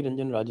 क्यों अधीर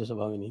रंजन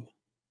राज्यसभा में नहीं है।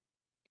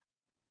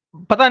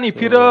 पता नहीं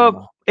फिर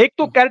तो एक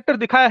तो कैरेक्टर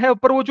दिखाया है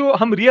पर वो जो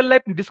हम रियल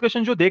लाइफ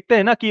डिस्कशन जो देखते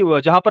हैं ना कि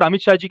जहां पर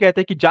अमित शाह जी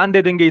कहते हैं कि जान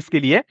दे देंगे इसके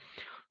लिए,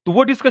 तो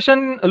वो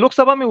डिस्कशन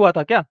लोकसभा में हुआ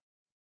था क्या?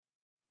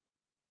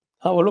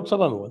 हाँ, वो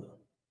लोकसभा में हुआ था।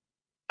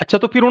 अच्छा,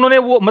 तो फिर उन्होंने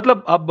वो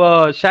मतलब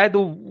अब शायद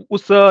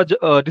उस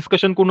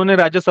डिस्कशन को उन्होंने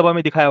राज्यसभा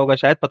में दिखाया होगा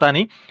शायद, पता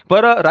नहीं।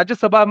 पर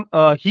राज्यसभा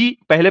ही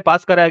पहले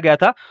पास कराया गया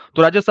था,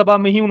 तो राज्यसभा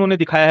में ही उन्होंने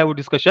दिखाया है वो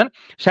डिस्कशन।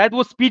 शायद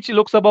वो स्पीच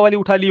लोकसभा वाली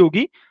उठा ली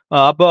होगी।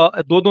 अब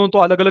दो-दो तो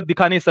अलग-अलग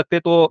दिखा नहीं सकते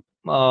तो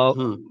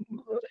हुँ।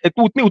 एक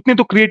तो उतनी उतनी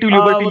तो क्रिएटिव हाँ,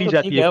 लिबर्टी वो ली तो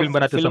जाती ठीक है है। फ़िल्म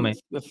बनाते फ़िल्म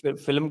समय।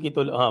 फ़िल्म की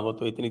तो हाँ, वो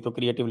तो इतनी तो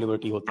क्रिएटिव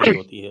लिबर्टी होती ही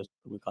होती है,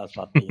 उसमें कोई ख़ास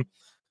बात नहीं है।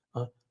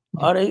 हाँ,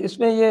 जी। और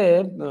इसमें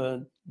ये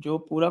जो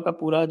पूरा का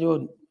पूरा जो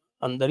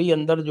अंदर ही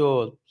अंदर जो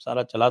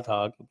सारा चला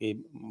था,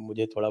 क्योंकि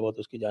मुझे थोड़ा बहुत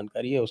उसकी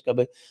जानकारी है, उसका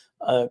भी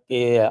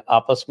कि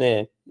आपस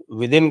में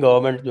विदिन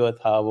गवर्नमेंट जो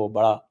था वो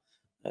बड़ा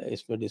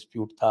इसमें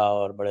डिस्प्यूट था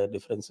और बड़े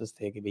डिफरेंसेस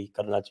थे कि भई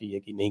करना चाहिए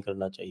कि नहीं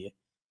करना चाहिए।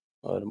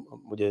 और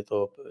मुझे तो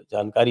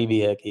जानकारी भी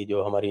है कि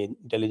जो हमारी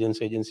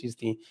इंटेलिजेंस एजेंसीज़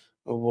थी,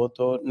 वो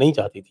तो नहीं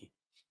चाहती थी।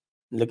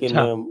 लेकिन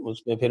अच्छा।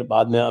 उसमें फिर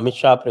बाद में अमित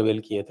शाह प्रिवेल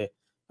किए थे।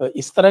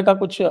 इस तरह का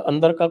कुछ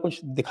अंदर का कुछ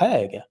दिखाया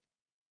है क्या?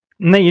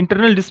 नहीं,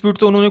 इंटरनल डिस्प्यूट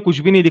तो उन्होंने कुछ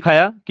भी नहीं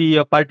दिखाया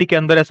कि पार्टी के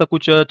अंदर ऐसा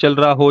कुछ चल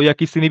रहा हो या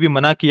किसी ने भी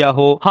मना किया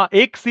हो। हाँ,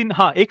 एक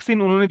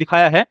सीन उन्होंने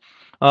दिखाया है।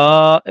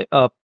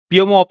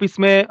 पीएमओ ऑफिस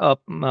में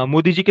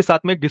मोदी जी के साथ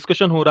में एक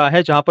डिस्कशन हो रहा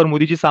है, जहाँ पर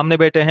मोदी जी सामने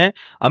बैठे हैं,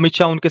 अमित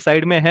शाह उनके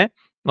साइड में हैं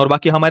और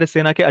बाकी हमारे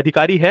सेना के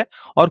अधिकारी हैं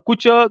और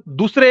कुछ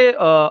दूसरे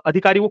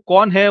अधिकारी वो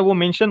कौन है, वो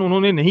मेंशन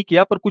उन्होंने नहीं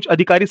किया, पर कुछ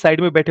अधिकारी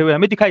साइड में बैठे हुए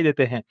हमें दिखाई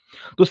देते हैं।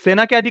 तो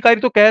सेना के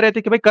अधिकारी तो कह रहे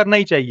थे कि भाई करना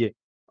ही चाहिए।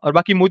 और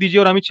बाकी मोदी जी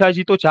और अमित शाह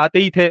जी तो चाहते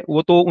ही थे,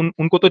 वो तो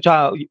उनको तो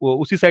वो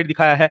उसी साइड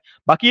दिखाया है।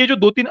 बाकी ये जो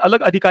 2-3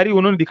 अलग अधिकारी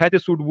उन्होंने दिखाए थे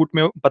सूट-बूट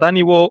में, पता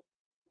नहीं वो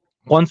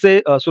कौन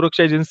से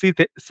सुरक्षा एजेंसी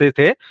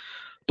थे।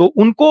 तो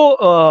उनको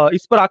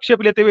इस पर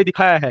आक्षेप लेते हुए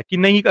दिखाया है कि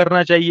नहीं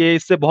करना चाहिए,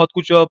 इससे बहुत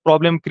कुछ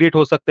प्रॉब्लम क्रिएट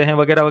हो सकते हैं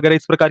वगैरह-वगैरह,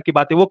 इस प्रकार की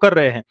बातें वो कर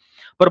रहे हैं।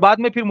 पर बाद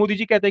में फिर मोदी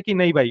जी कहते हैं कि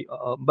नहीं भाई,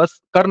 बस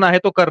करना है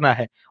तो करना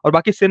है और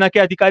बाकी सेना के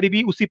अधिकारी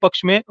भी उसी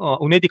पक्ष में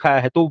उन्हें दिखाया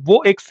है। तो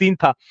वो एक सीन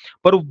था।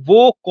 पर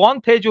वो कौन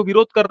थे जो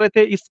विरोध कर रहे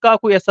थे, इसका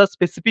कोई ऐसा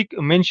स्पेसिफिक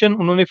मेंशन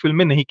उन्होंने फ़िल्म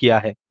में नहीं किया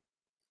है।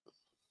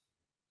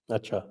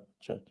 अच्छा,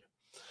 अच्छा,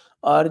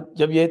 अच्छा। और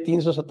जब ये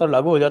 370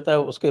 लागू हो जाता है,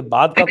 उसके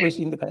बाद का कोई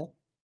सीन दिखाया?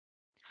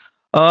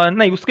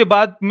 नहीं, उसके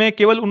बाद में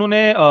केवल उन्होंने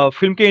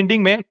फ़िल्म के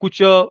एंडिंग में कुछ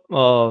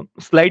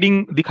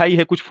स्लाइडिंग दिखाई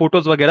है, कुछ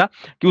फ़ोटोज़ वगैरह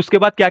कि उसके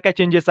बाद क्या-क्या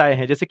चेंजेस आए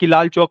हैं। जैसे कि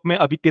लाल चौक में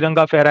अभी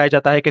तिरंगा फहराया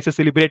जाता है, कैसे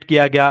सेलिब्रेट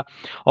किया गया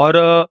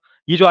और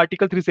ये जो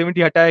आर्टिकल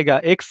 370 हटाया गया,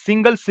 एक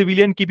सिंगल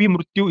सिविलियन की भी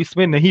मृत्यु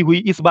इसमें नहीं हुई,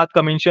 इस बात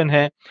का मेंशन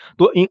है।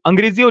 तो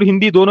अंग्रेज़ी और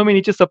हिंदी दोनों में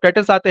नीचे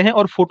सबटाइटल्स आते हैं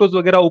और फ़ोटोज़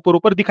वगैरह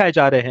ऊपर-ऊपर दिखाए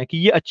जा रहे हैं कि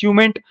ये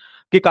अचीवमेंट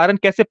के कारण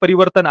कैसे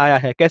परिवर्तन आया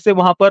है, कैसे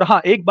वहाँ पर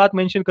हाँ, एक बात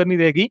मेंशन करनी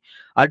रहेगी।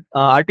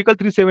 आर्टिकल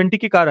 370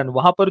 के कारण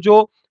वहाँ पर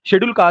जो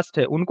शेड्यूल कास्ट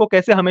है, उनको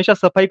कैसे हमेशा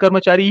सफाई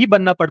कर्मचारी ही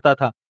बनना पड़ता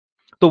था।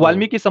 तो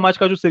वाल्मीकि समाज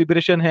का जो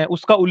सेलिब्रेशन है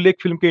उसका उल्लेख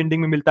फिल्म के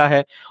एंडिंग में मिलता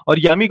है। और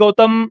यामी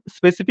गौतम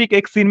स्पेसिफिक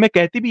एक सीन में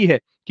कहती भी है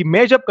कि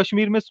मैं जब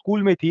कश्मीर में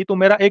स्कूल में थी तो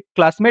मेरा एक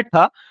क्लासमेट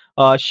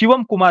था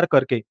शिवम कुमार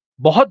करके,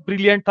 बहुत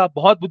ब्रिलियंट था,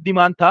 बहुत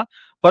बुद्धिमान था,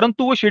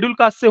 परंतु वो शेड्यूल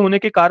कास्ट से होने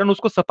के कारण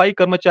उसको सफाई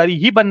कर्मचारी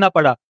ही बनना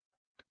पड़ा।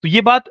 तो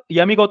ये बात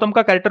यामी गौतम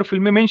का कैरेक्टर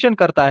फिल्म में मेंशन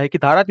करता है कि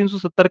धारा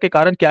 370 के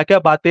कारण क्या-क्या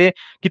बातें,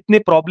 कितने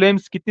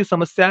प्रॉब्लम्स, कितनी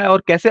समस्याएं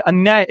और कैसे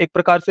अन्याय एक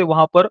प्रकार से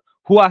वहां पर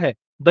हुआ है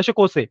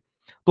दशकों से।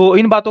 तो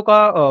इन बातों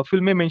का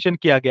फिल्म में मेंशन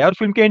किया गया है और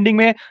फिल्म के एंडिंग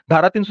में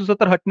धारा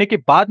 370 हटने के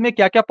बाद में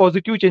क्या-क्या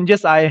पॉजिटिव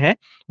चेंजेस आए हैं,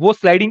 वो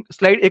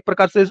स्लाइड एक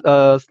प्रकार से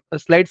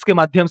स्लाइड्स के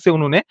माध्यम से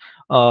उन्होंने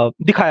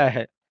दिखाया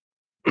है।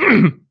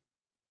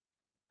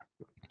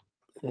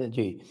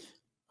 जी।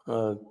 अ,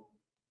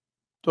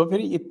 तो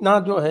फिर इतना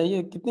जो है,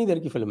 ये कितनी देर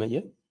की फ़िल्म है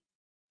ये?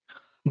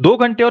 2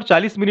 घंटे और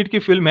 40 मिनट की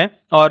फ़िल्म है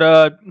और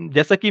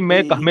जैसा कि इ मैं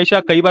इ हमेशा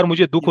कई बार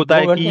मुझे दुःख होता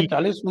 2 है घंटे कि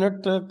 40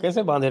 मिनट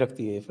कैसे बाँधे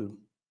रखती है ये फ़िल्म?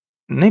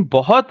 नहीं,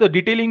 बहुत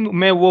डिटेलिंग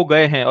में वो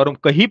गए हैं और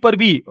कहीं पर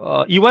भी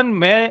इवन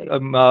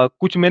मैं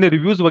कुछ मैंने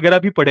रिव्यूज़ वगैरह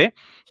भी पढ़े।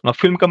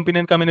 फ़िल्म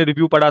कंपेनियन का मैंने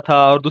रिव्यू पढ़ा था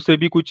और दूसरे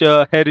भी कुछ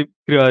है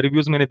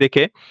रिव्यूज़ मैंने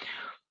देखे।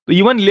 तो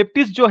इवन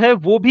लेफ्टिस्ट जो है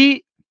वो भी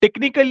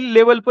टेक्निकल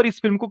लेवल पर इस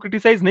फ़िल्म को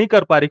क्रिटिसाइज़ नहीं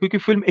कर पा रहे क्योंकि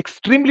फ़िल्म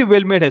एक्सट्रीमली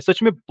वेल मेड है।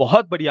 सच में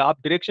बहुत बढ़िया, आप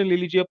डायरेक्शन ले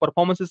लीजिए,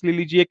 परफॉर्मेंसेस ले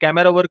लीजिए,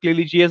 कैमरा वर्क ले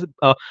लीजिए,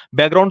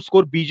 बैकग्राउंड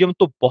स्कोर, बीजीएम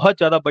तो बहुत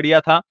ज़्यादा बढ़िया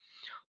था।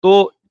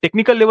 तो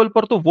टेक्निकल लेवल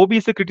पर तो वो भी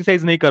इसे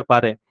क्रिटिसाइज नहीं कर पा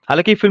रहे।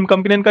 हालाँकि फ़िल्म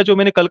कंपेनियन का जो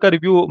मैंने कल का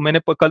रिव्यू मैंने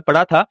कल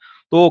पढ़ा था,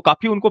 तो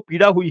काफ़ी उनको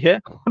पीड़ा हुई है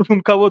और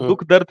उनका वो हुँ।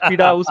 दुःख दर्द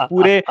पीड़ा उस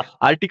पूरे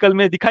आर्टिकल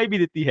में दिखाई भी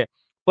देती है।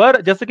 पर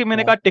जैसे कि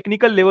मैंने कहा हाँ।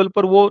 टेक्निकल लेवल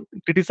पर वो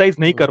क्रिटिसाइज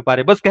नहीं हुँ। कर पा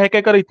रहे। बस कह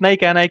कर इतना ही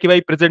कहना है कि भाई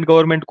प्रेज़ेंट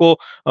गवर्नमेंट को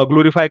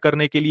ग्लोरीफाई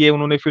करने के लिए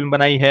उन्होंने फ़िल्म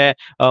बनाई है।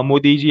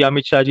 मोदी जी,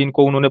 अमित शाह जी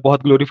इनको उन्होंने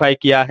बहुत ग्लोरीफाई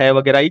किया है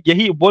वगैरह।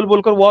 यही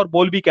बोल-बोल कर वो और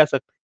बोल भी क्या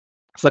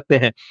सकते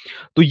हैं।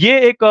 तो ये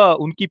एक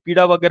उनकी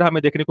पीड़ा वगैरह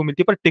हमें देखने को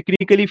मिलती है, पर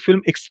technically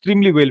film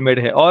extremely well made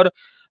है और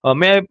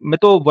मैं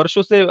तो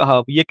वर्षों से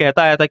हाँ, ये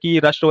कहता आया था कि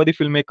राष्ट्रवादी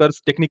फ़िल्म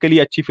मेकर्स टेक्निकली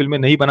अच्छी फ़िल्में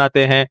नहीं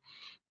बनाते हैं।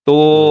 तो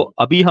हुँ।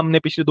 अभी हमने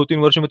पिछले 2-3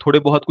 वर्षों में थोड़े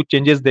बहुत कुछ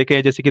चेंजेस देखे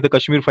हैं, जैसे कि द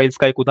कश्मीर फाइल्स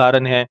का एक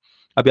उदाहरण है।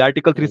 अभी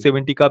आर्टिकल हुँ।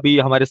 370 का भी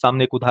हमारे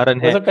सामने एक उदाहरण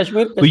है। वैसे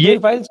कश्मीर तो कश्मीर ये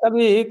फाइल्स का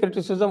भी एक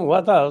क्रिटिसिज़्म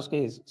हुआ था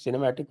उसकी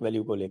सिनेमैटिक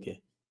वैल्यू को लेके।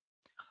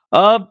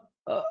 अ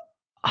अ,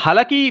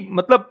 हालाँकि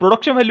मतलब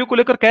प्रोडक्शन वैल्यू को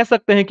लेकर कह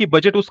सकते हैं कि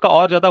बजट उसका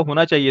और ज़्यादा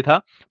होना चाहिए था।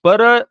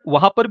 पर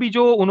वहाँ पर भी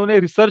जो उन्होंने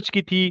रिसर्च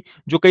की थी,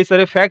 जो कई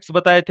सारे फैक्ट्स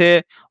बताए थे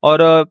और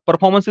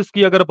परफॉर्मेंसेस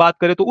की अगर बात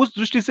करें तो उस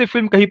दृष्टि से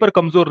फ़िल्म कहीं पर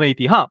कमज़ोर नहीं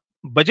थी। हाँ,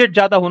 बजट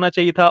ज़्यादा होना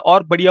चाहिए था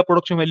और बढ़िया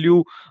प्रोडक्शन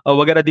वैल्यू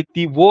वगैरह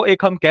दिखती, वो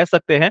एक हम कह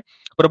सकते हैं।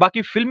 पर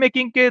बाकी फ़िल्म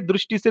मेकिंग के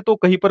दृष्टि से तो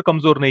कहीं पर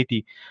कमज़ोर नहीं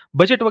थी।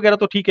 बजट वगैरह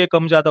तो ठीक है,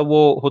 कम-ज़्यादा वो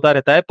होता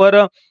रहता है पर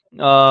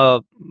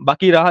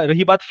बाकी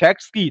रही बात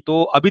फैक्ट्स की,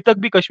 तो अभी तक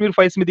भी कश्मीर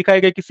फाइल्स में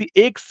दिखाए गए किसी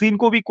एक सीन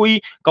को भी कोई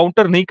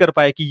काउंटर नहीं कर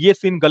पाया कि ये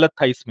सीन गलत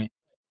था इसमें।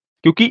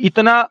 क्योंकि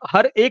इतना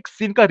हर एक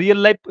सीन का रियल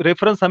लाइफ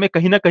रेफरेंस हमें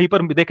कहीं न कहीं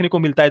पर देखने को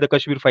मिलता है द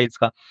कश्मीर फाइल्स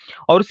का।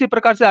 और उसी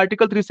प्रकार से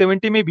आर्टिकल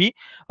 370 में भी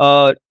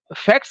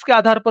फैक्ट्स के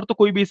आधार पर तो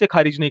कोई भी इसे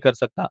खारिज नहीं कर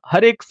सकता।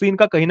 हर एक सीन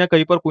का कहीं न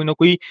कहीं पर कोई न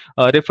कोई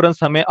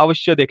रेफरेंस हमें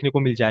अवश्य देखने को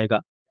मिल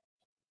जाएगा।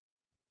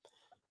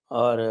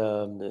 और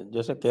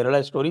जैसे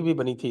केरला स्टोरी भी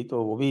बनी थी,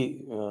 तो वो भी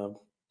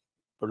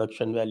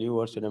प्रोडक्शन वैल्यू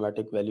और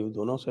सिनेमैटिक वैल्यू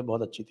दोनों से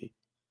बहुत अच्छी थी।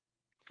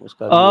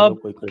 उसका भी ये अ,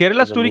 लोग कोई केरला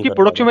क्रिटिसिज़्म स्टोरी नहीं की कर पा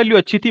प्रोडक्शन रहे। वैल्यू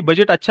अच्छी थी,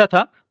 बजट अच्छा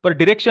था, पर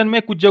डायरेक्शन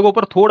में कुछ जगहों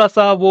पर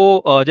थोड़ा-सा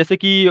वो जैसे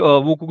कि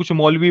वो कुछ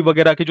मौलवी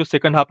वगैरह के जो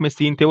सेकंड हाफ में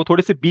सीन थे, वो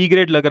थोड़े से बी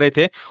ग्रेड लग रहे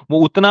थे। वो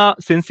उतना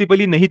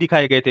सेंसिबली नहीं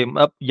दिखाए गए थे।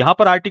 अब यहाँ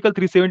पर आर्टिकल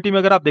 370 में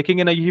अगर आप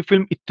देखेंगे ना, ये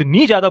फ़िल्म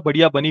इतनी ज़्यादा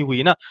बढ़िया बनी हुई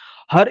है ना,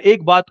 हर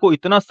एक बात को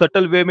इतना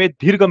सटल वे में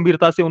धीर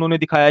गंभीरता से उन्होंने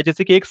दिखाया है।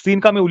 जैसे कि एक सीन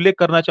का मैं उल्लेख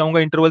करना चाहूँगा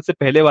इंटरवल से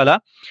पहले वाला,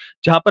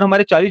 जहाँ पर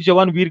हमारे 40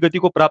 जवान वीर गति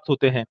को प्राप्त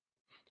होते हैं।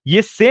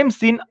 ये सेम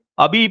सीन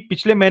अभी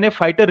पिछले महीने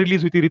फाइटर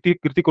रिलीज़ हुई थी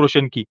ऋतिक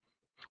रोशन की।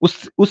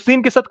 उस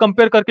सीन के साथ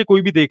कंपेयर करके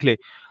कोई भी देख ले।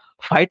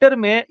 फाइटर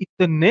में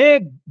इतने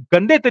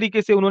गंदे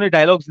तरीके से उन्होंने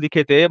डायलॉग्स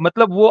लिखे थे,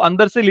 मतलब वो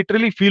अंदर से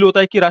लिटरली फील होता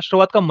है कि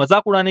राष्ट्रवाद का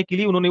मजाक उड़ाने के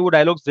लिए उन्होंने वो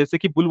डायलॉग्स जैसे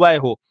कि बुलवाए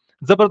हो।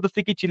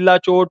 जबरदस्ती की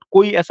चिल्ला-चोट,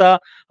 कोई ऐसा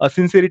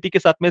सिंसियरिटी के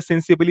साथ में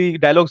सेंसिबली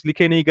डायलॉग्स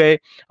लिखे नहीं गए।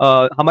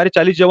 हमारे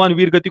 40 जवान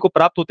वीर गति को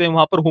प्राप्त होते हैं,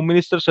 वहां पर होम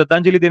मिनिस्टर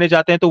श्रद्धांजलि देने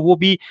जाते हैं, तो वो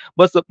भी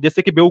बस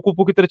जैसे कि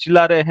बेवकूफों की तरह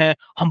चिल्ला रहे हैं,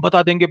 हम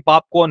बता देंगे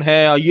बाप कौन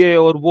है, ये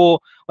और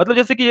वो। मतलब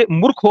जैसे कि ये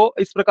मूर्ख हो,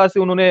 इस प्रकार से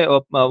उन्होंने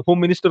होम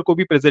मिनिस्टर को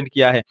भी प्रेजेंट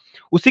किया है।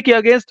 उसी के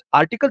अगेंस्ट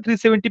आर्टिकल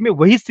 370 में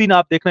वही सीन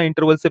आप देखना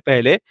इंटरवल से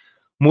पहले,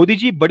 मोदी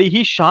जी बड़ी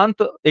ही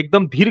शांत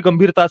एकदम धीर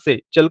गंभीरता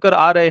से चलकर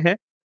आ रहे हैं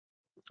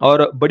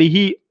और बड़ी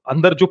ही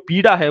अंदर जो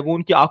पीड़ा है वो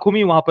उनकी आंखों में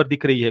ही वहां पर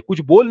दिख रही है, कुछ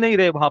बोल नहीं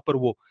रहे वहां पर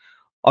वो,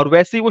 और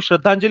वैसे ही वो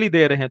श्रद्धांजलि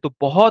दे रहे हैं। तो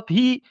बहुत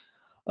ही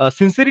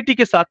सिंसियरिटी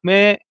के साथ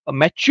में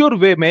मैच्योर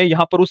वे में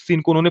यहाँ पर उस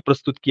सीन को उन्होंने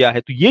प्रस्तुत किया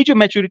है। तो ये जो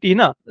मैच्योरिटी है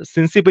ना,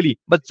 सेंसिबली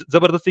बस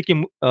जबरदस्ती की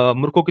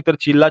मूर्खों की तरह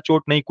चिल्ला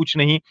चोट नहीं, कुछ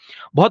नहीं,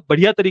 बहुत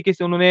बढ़िया तरीके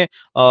से उन्होंने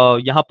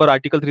यहाँ पर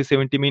आर्टिकल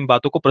 370 में इन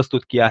बातों को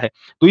प्रस्तुत किया है।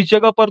 तो इस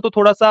जगह पर तो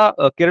थोड़ा सा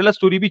केरला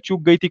स्टोरी भी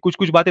चूक गई थी, कुछ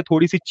कुछ बातें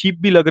थोड़ी सी चीप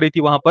भी लग रही थी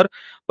वहां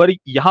पर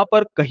यहाँ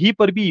पर कहीं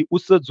पर भी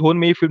उस जोन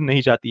में ये फिल्म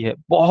नहीं जाती है।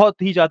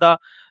 बहुत ही ज्यादा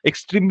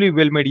एक्सट्रीमली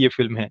वेल मेड ये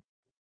फिल्म है।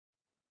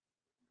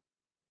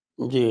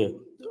 जी,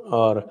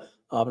 और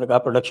आपने कहा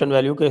प्रोडक्शन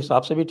वैल्यू के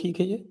हिसाब से भी ठीक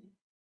है ये?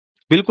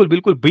 बिल्कुल,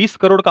 बिल्कुल 20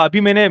 करोड़ का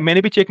अभी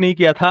मैंने भी चेक नहीं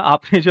किया था,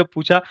 आपने जब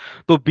पूछा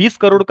तो 20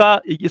 करोड़ का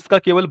इसका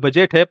केवल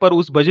बजट है, पर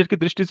उस बजट की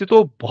दृष्टि से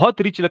तो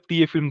बहुत रिच लगती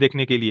है फ़िल्म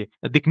देखने के लिए,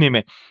 दिखने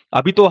में।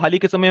 अभी तो हाल ही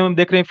के समय में हम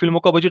देख रहे हैं फ़िल्मों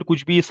का बजट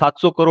कुछ भी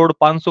 700 करोड़,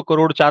 500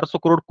 करोड़, 400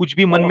 करोड़ कुछ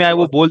भी मन में आए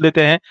वो बोल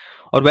देते हैं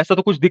और वैसा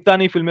तो कुछ दिखता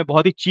नहीं फ़िल्म में,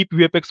 बहुत ही चीप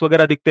वीएफएक्स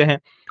वगैरह दिखते हैं।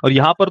 और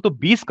यहाँ पर तो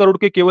 20 करोड़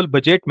के केवल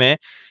बजट में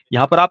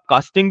यहाँ पर आप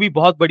कास्टिंग भी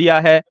बहुत बढ़िया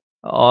है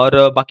और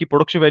बाकी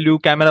production value,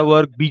 camera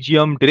work,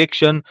 BGM,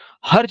 direction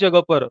हर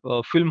जगह पर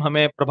फ़िल्म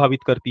हमें प्रभावित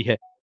करती है।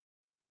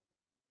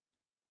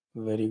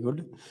 Very good.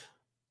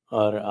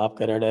 और आप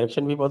कह रहे हैं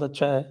डायरेक्शन भी बहुत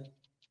अच्छा है।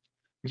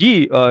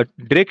 जी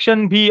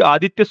डायरेक्शन भी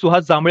आदित्य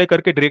सुहास जांभळे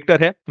करके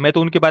डायरेक्टर है। मैं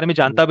तो उनके बारे में हम्म,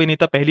 जानता भी नहीं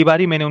था, पहली बार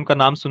ही मैंने उनका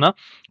नाम सुना।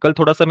 कल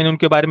थोड़ा सा मैंने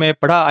उनके बारे में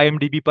पढ़ा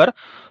आईएमडीबी पर,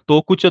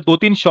 तो कुछ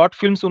 2-3 शॉर्ट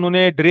फिल्म्स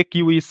उन्होंने डायरेक्ट की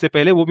हुई इससे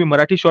पहले, वो भी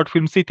मराठी शॉर्ट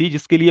फिल्म्स ही थी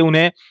जिसके लिए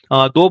उन्हें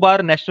 2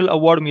 बार नेशनल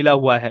अवार्ड मिला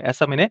हुआ है,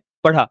 ऐसा मैंने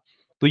पढ़ा।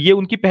 तो ये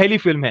उनकी पहली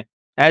फिल्म है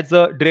एज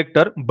अ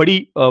डायरेक्टर,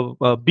 बड़ी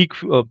बिग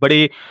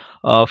बड़े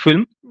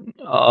फिल्म।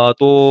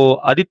 तो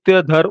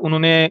आदित्य धर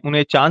उन्होंने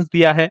उन्हें चांस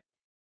दिया है।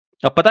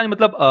 अब पता नहीं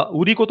मतलब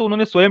उरी को तो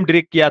उन्होंने स्वयं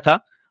डायरेक्ट किया था,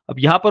 अब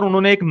यहाँ पर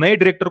उन्होंने एक नए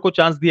डायरेक्टर को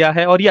चांस दिया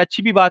है और ये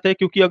अच्छी भी बात है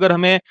क्योंकि अगर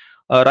हमें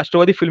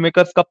राष्ट्रवादी फिल्म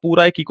मेकर्स का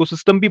पूरा एक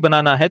इकोसिस्टम भी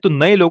बनाना है तो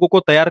नए लोगों को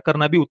तैयार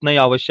करना भी उतना ही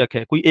आवश्यक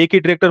है। कोई एक ही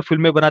डायरेक्टर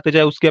फिल्में बनाते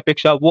जाए उसकी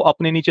अपेक्षा वो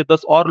अपने नीचे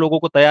 10 और लोगों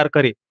को तैयार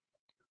करे,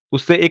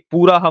 उससे एक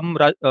पूरा हम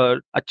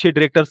अच्छे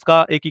डायरेक्टर्स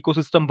का एक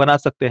इकोसिस्टम बना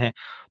सकते हैं।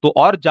 तो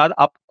और ज्यादा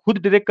आप खुद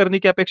डायरेक्ट करने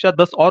की अपेक्षा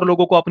 10 और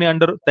लोगों को अपने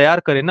अंडर तैयार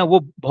करें ना, वो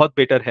बहुत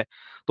बेटर है।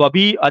 तो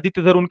अभी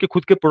आदित्य धर उनके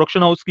खुद के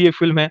प्रोडक्शन हाउस की ये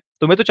फिल्म है,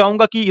 तो मैं तो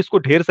चाहूंगा कि इसको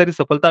ढेर सारी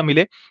सफलता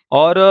मिले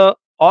और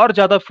और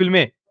ज्यादा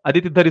फिल्में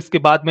आदित्य धर इसके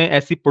बाद में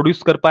ऐसी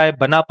प्रोड्यूस कर पाए,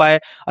 बना पाए।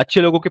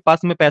 अच्छे लोगों के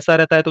पास में पैसा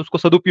रहता है तो उसको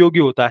सदुपयोगी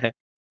होता है।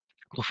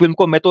 तो फिल्म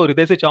को मैं तो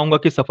हृदय से चाहूंगा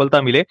कि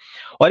सफलता मिले।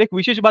 और एक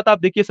विशेष बात आप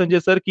देखिए संजय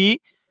सर की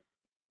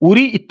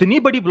उरी इतनी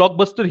बड़ी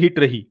ब्लॉकबस्टर हिट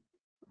रही,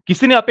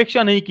 किसी ने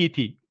अपेक्षा नहीं की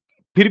थी,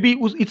 फिर भी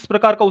उस इस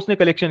प्रकार का उसने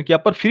कलेक्शन किया,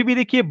 पर फिर भी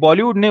देखिए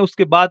बॉलीवुड ने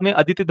उसके बाद में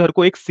आदित्य धर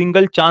को एक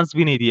सिंगल चांस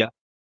भी नहीं दिया।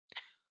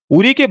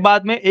 उरी के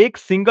बाद में एक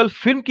सिंगल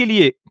फिल्म के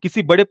लिए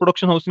किसी बड़े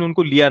प्रोडक्शन हाउस ने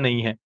उनको लिया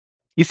नहीं है।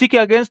 इसी के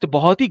अगेंस्ट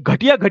बहुत ही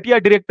घटिया घटिया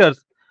डायरेक्टर्स,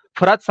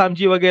 फरहाद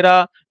सामजी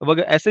वगैरह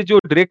वगैरह ऐसे जो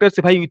डायरेक्टर्स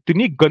है भाई,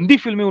 इतनी गंदी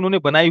फिल्में उन्होंने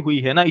बनाई हुई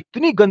है ना,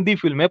 इतनी गंदी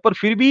फिल्म है, पर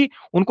फिर भी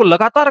उनको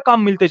लगातार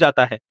काम मिलते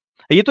जाता है।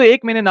 ये तो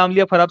एक मैंने नाम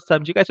लिया फरहाद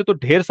सामजी का, ऐसे तो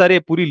ढेर सारे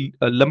पूरी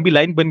लंबी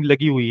लाइन बनी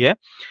लगी हुई है।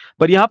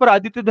 पर यहाँ पर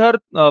आदित्य धर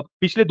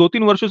पिछले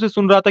 2-3 वर्षों से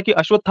सुन रहा था कि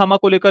अश्वत्थामा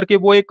को लेकर के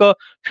वो एक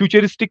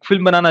फ्यूचरिस्टिक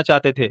फिल्म बनाना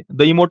चाहते थे,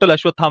 द इमोर्टल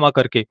अश्वत्थामा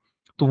करके।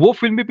 तो वो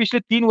फिल्म भी पिछले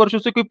 3 वर्षों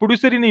से कोई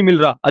प्रोड्यूसर ही नहीं मिल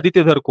रहा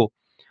आदित्य धर को।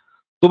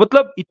 तो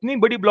मतलब इतनी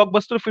बड़ी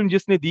ब्लॉकबस्टर फिल्म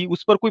जिसने दी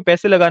उस पर कोई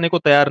पैसे लगाने को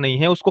तैयार नहीं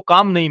है, उसको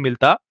काम नहीं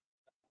मिलता।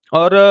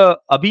 और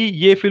अभी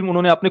ये फिल्म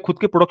उन्होंने अपने खुद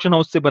के प्रोडक्शन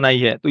हाउस से बनाई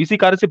है, तो इसी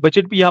कारण से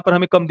बजट भी यहाँ पर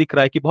हमें कम दिख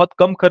रहा है कि बहुत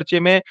कम खर्चे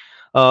में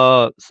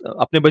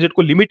अपने बजट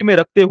को लिमिट में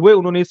रखते हुए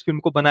उन्होंने इस फिल्म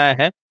को बनाया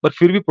है, पर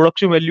फिर भी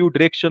प्रोडक्शन वैल्यू,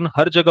 डायरेक्शन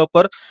हर जगह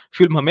पर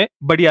फिल्म हमें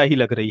बढ़िया ही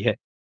लग रही है।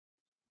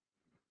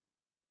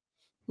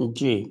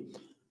 जी।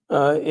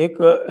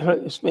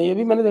 एक इसमें ये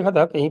भी मैंने देखा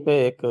था कहीं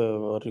पे, एक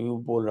रिव्यू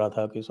बोल रहा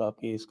था कि साहब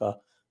कि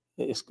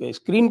इसके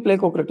स्क्रीन प्ले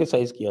को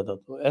क्रिटिसाइज़ किया था,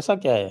 तो ऐसा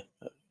क्या है?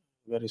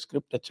 अगर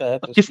स्क्रिप्ट अच्छा है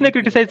तो किसने स्क्रीन प्ले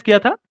क्रिटिसाइज कैसा? किया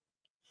था?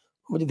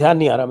 मुझे ध्यान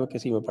नहीं आ रहा, मैं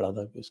किसी में पढ़ा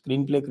था कि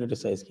स्क्रीन प्ले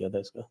क्रिटिसाइज़ किया था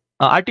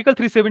इसका। आर्टिकल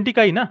 370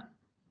 का ही ना?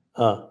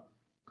 हाँ।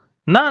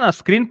 ना ना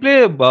स्क्रीन प्ले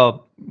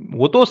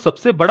वो तो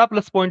सबसे बड़ा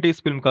प्लस पॉइंट है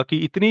इस फिल्म का कि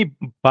इतनी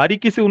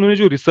बारीकी से उन्होंने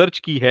जो रिसर्च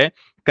की है,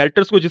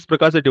 कैरेक्टर्स को जिस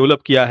प्रकार से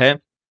डेवलप किया है,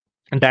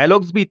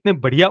 डायलॉग्स भी इतने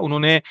बढ़िया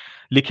उन्होंने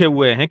लिखे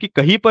हुए हैं कि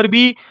कहीं पर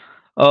भी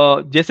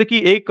जैसे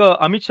कि एक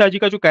अमित शाह जी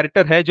का जो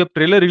कैरेक्टर है, जब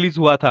ट्रेलर रिलीज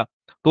हुआ था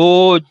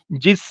तो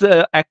जिस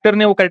एक्टर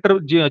ने वो कैरेक्टर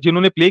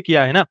जिन्होंने प्ले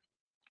किया है ना,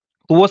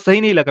 तो वो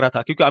सही नहीं लग रहा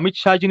था क्योंकि अमित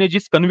शाह जी ने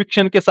जिस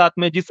कन्विक्शन के साथ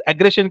में, जिस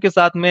एग्रेशन के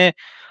साथ में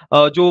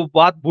जो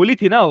बात बोली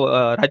थी ना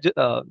राज्य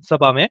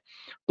सभा में,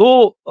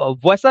 तो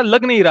वैसा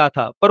लग नहीं रहा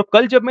था। पर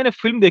कल जब मैंने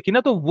फिल्म देखी ना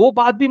तो वो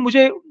बात भी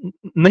मुझे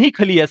नहीं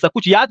खली, ऐसा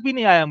कुछ याद भी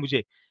नहीं आया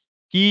मुझे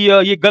कि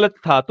ये गलत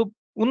था। तो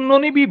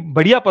उन्होंने भी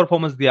बढ़िया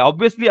परफॉर्मेंस दिया।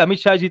 ऑब्वियसली अमित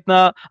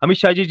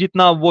शाह जी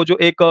जितना वो जो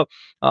एक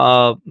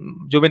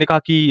जो मैंने कहा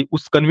कि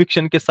उस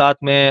कन्विक्शन के साथ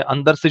में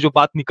अंदर से जो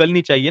बात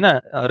निकलनी चाहिए ना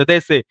हृदय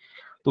से,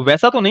 तो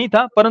वैसा तो नहीं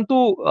था।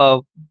 परंतु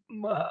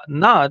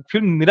ना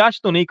फिल्म निराश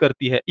तो नहीं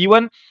करती है।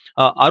 इवन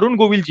अरुण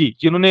गोविल जी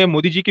जिन्होंने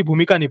मोदी जी की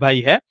भूमिका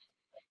निभाई है,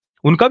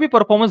 उनका भी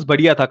परफॉर्मेंस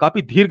बढ़िया था।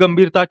 काफी धीर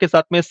गंभीरता के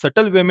साथ में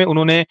सटल वे में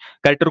उन्होंने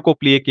कैरेक्टर को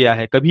प्ले किया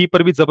है। कभी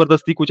पर भी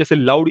जबरदस्ती कुछ ऐसे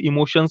लाउड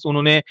इमोशंस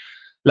उन्होंने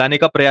लाने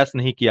का प्रयास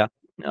नहीं किया।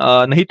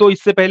 नहीं तो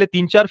इससे पहले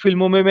 3-4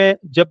 फिल्मों में मैं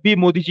जब भी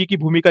मोदी जी की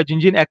भूमिका जिन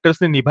जिन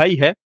एक्टर्स ने निभाई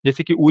है,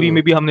 जैसे कि उरी हुँ।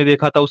 में भी हमने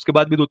देखा था, उसके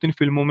बाद भी 2-3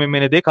 फिल्मों में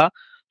मैंने देखा,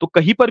 तो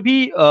कहीं पर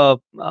भी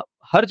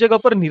हर जगह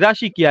पर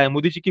निराश ही किया है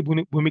मोदी जी की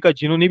भूमिका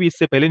जिन्होंने भी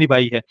इससे पहले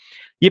निभाई है।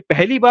 ये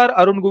पहली बार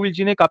अरुण गोविल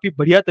जी ने काफी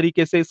बढ़िया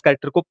तरीके से इस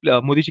कैरेक्टर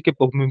को मोदी जी की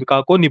भूमिका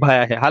को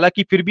निभाया है।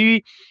 हालांकि फिर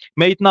भी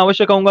मैं इतना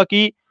अवश्य कहूंगा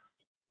कि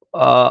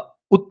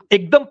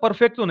एकदम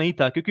परफेक्ट तो नहीं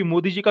था, क्योंकि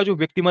मोदी जी का जो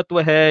व्यक्तिमत्व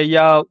है,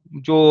 या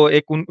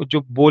जो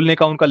जो बोलने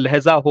का उनका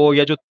लहजा हो,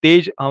 या जो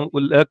तेज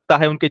लगता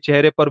है उनके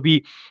चेहरे पर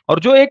भी, और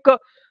जो एक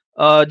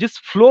जिस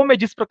फ्लो में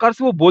जिस प्रकार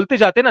से वो बोलते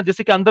जाते हैं ना,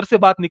 जैसे कि अंदर से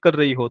बात निकल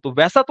रही हो, तो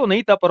वैसा तो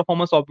नहीं था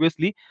परफॉर्मेंस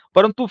ऑब्वियसली।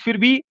 परंतु फिर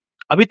भी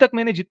अभी तक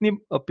मैंने जितनी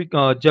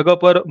जगह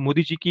पर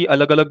मोदी जी की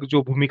अलग अलग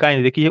जो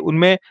भूमिकाएं देखी है,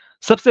 उनमें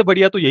सबसे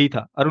बढ़िया तो यही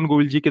था, अरुण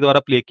गोविल जी के द्वारा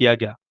प्ले किया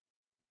गया।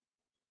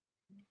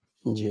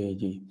 जी,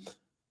 जी।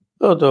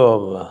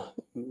 तो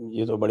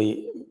ये तो बड़ी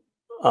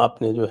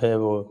आपने जो है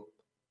वो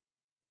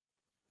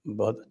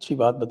बहुत अच्छी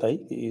बात बताई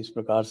कि इस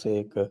प्रकार से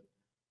एक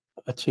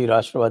अच्छी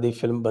राष्ट्रवादी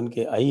फ़िल्म बन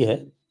के आई है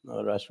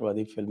और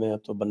राष्ट्रवादी फ़िल्में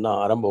अब तो बनना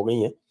आरंभ हो गई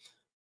हैं।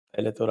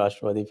 पहले तो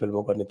राष्ट्रवादी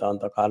फ़िल्मों का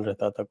नितांत अकाल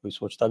रहता था, कोई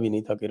सोचता भी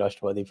नहीं था कि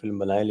राष्ट्रवादी फ़िल्म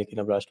बनाएँ, लेकिन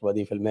अब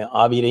राष्ट्रवादी फ़िल्में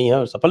आ भी रही हैं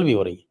और सफल भी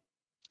हो रही हैं।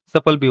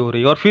 सफल भी हो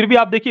रही है। और फिर भी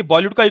आप देखिए,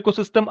 बॉलीवुड का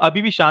इकोसिस्टम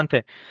अभी भी शांत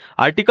है।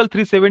 आर्टिकल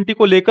 370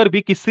 को लेकर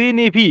भी किसी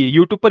ने भी,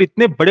 यूट्यूब पर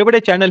इतने बड़े-बड़े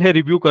चैनल है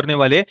रिव्यू करने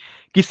वाले,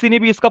 किसी ने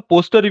भी इसका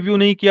पोस्टर रिव्यू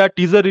नहीं किया,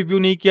 टीजर रिव्यू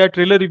नहीं किया,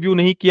 ट्रेलर रिव्यू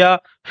नहीं किया,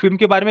 फिल्म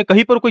के बारे में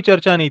कहीं पर कोई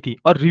चर्चा नहीं थी।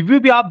 और रिव्यू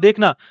भी आप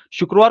देखना,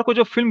 शुक्रवार को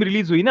जब फिल्म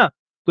रिलीज हुई ना,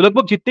 तो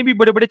लगभग जितने भी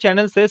बड़े-बड़े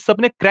चैनल्स है,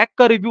 सबने क्रैक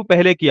का रिव्यू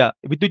पहले किया।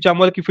 विद्युत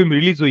जामवाल की फिल्म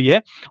रिलीज हुई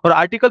है, और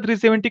आर्टिकल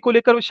 370 को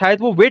लेकर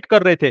शायद वो वेट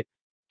कर रहे थे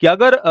कि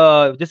अगर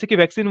जैसे कि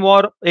वैक्सीन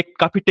वॉर एक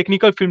काफी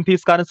टेक्निकल फिल्म थी,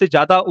 इस कारण से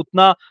ज्यादा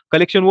उतना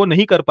कलेक्शन वो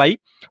नहीं कर पाई,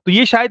 तो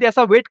ये शायद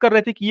ऐसा वेट कर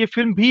रहे थे कि ये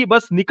फिल्म भी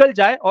बस निकल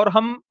जाए, और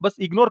हम बस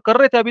इग्नोर कर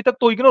रहे थे अभी तक,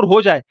 तो इग्नोर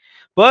हो जाए।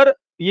 पर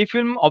ये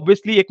फिल्म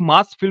ऑब्वियसली एक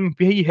मास फिल्म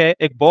भी है,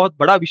 एक बहुत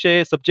बड़ा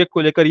विषय सब्जेक्ट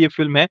को लेकर ये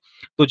फिल्म है,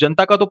 तो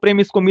जनता का तो प्रेम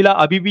इसको मिला।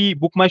 अभी भी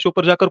बुक माई शो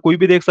पर जाकर कोई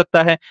भी देख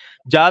सकता है।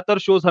 ज्यादातर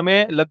शोज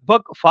हमें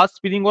लगभग फास्ट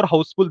स्पिनिंग और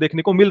हाउसफुल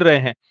देखने को मिल रहे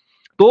हैं।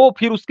 तो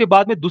फिर उसके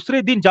बाद में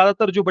दूसरे दिन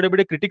ज्यादातर जो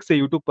बड़े-बड़े क्रिटिक्स है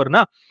यूट्यूब पर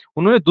ना,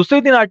 उन्होंने दूसरे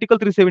दिन आर्टिकल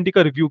 370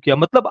 का रिव्यू किया।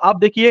 मतलब आप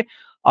देखिए,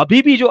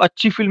 अभी भी जो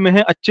अच्छी फ़िल्में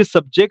हैं, अच्छे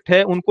सब्जेक्ट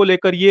है, उनको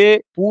लेकर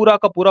ये पूरा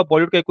का पूरा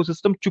बॉलीवुड का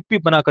इकोसिस्टम चुप्पी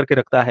बना करके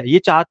रखता है। ये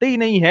चाहते ही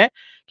नहीं है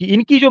कि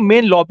इनकी जो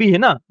मेन लॉबी है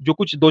ना, जो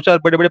कुछ 2-4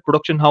 बड़े-बड़े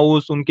प्रोडक्शन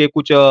हाउस, उनके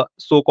कुछ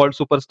सो कॉल्ड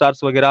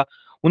सुपरस्टार्स वगैरह,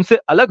 उनसे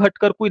अलग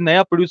हटकर कोई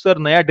नया प्रोड्यूसर,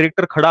 नया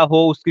डायरेक्टर खड़ा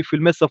हो, उसकी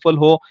फ़िल्में सफल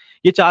हो,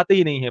 ये चाहते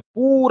ही नहीं है।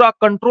 पूरा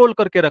कंट्रोल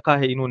करके रखा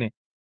है इन्होंने।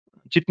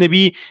 जितने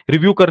भी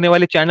रिव्यू करने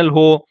वाले चैनल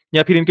हो,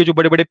 या फिर इनके जो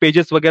बड़े-बड़े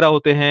पेजेस वगैरह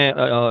होते हैं,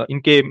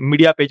 इनके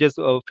मीडिया पेजेस,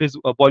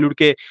 बॉलीवुड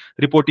के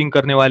रिपोर्टिंग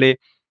करने वाले,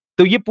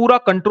 तो ये पूरा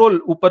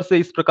कंट्रोल ऊपर से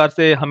इस प्रकार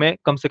से हमें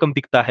कम से कम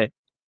दिखता है।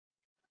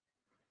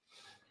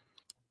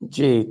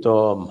 जी, तो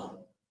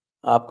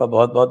आपका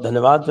बहुत-बहुत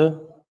धन्यवाद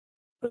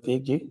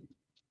प्रतीक जी,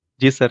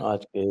 जी सर।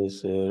 आज के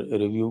इस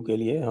रिव्यू के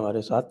लिए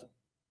हमारे साथ।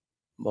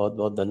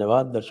 बहुत-बहुत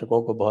धन्यवाद।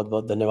 दर्शकों को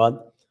बहुत-बहुत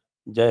धन्यवाद।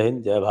 जय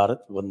हिंद, जय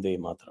भारत, वंदे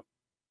मातरम।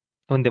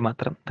 वंदे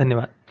मातरम।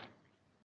 धन्यवाद।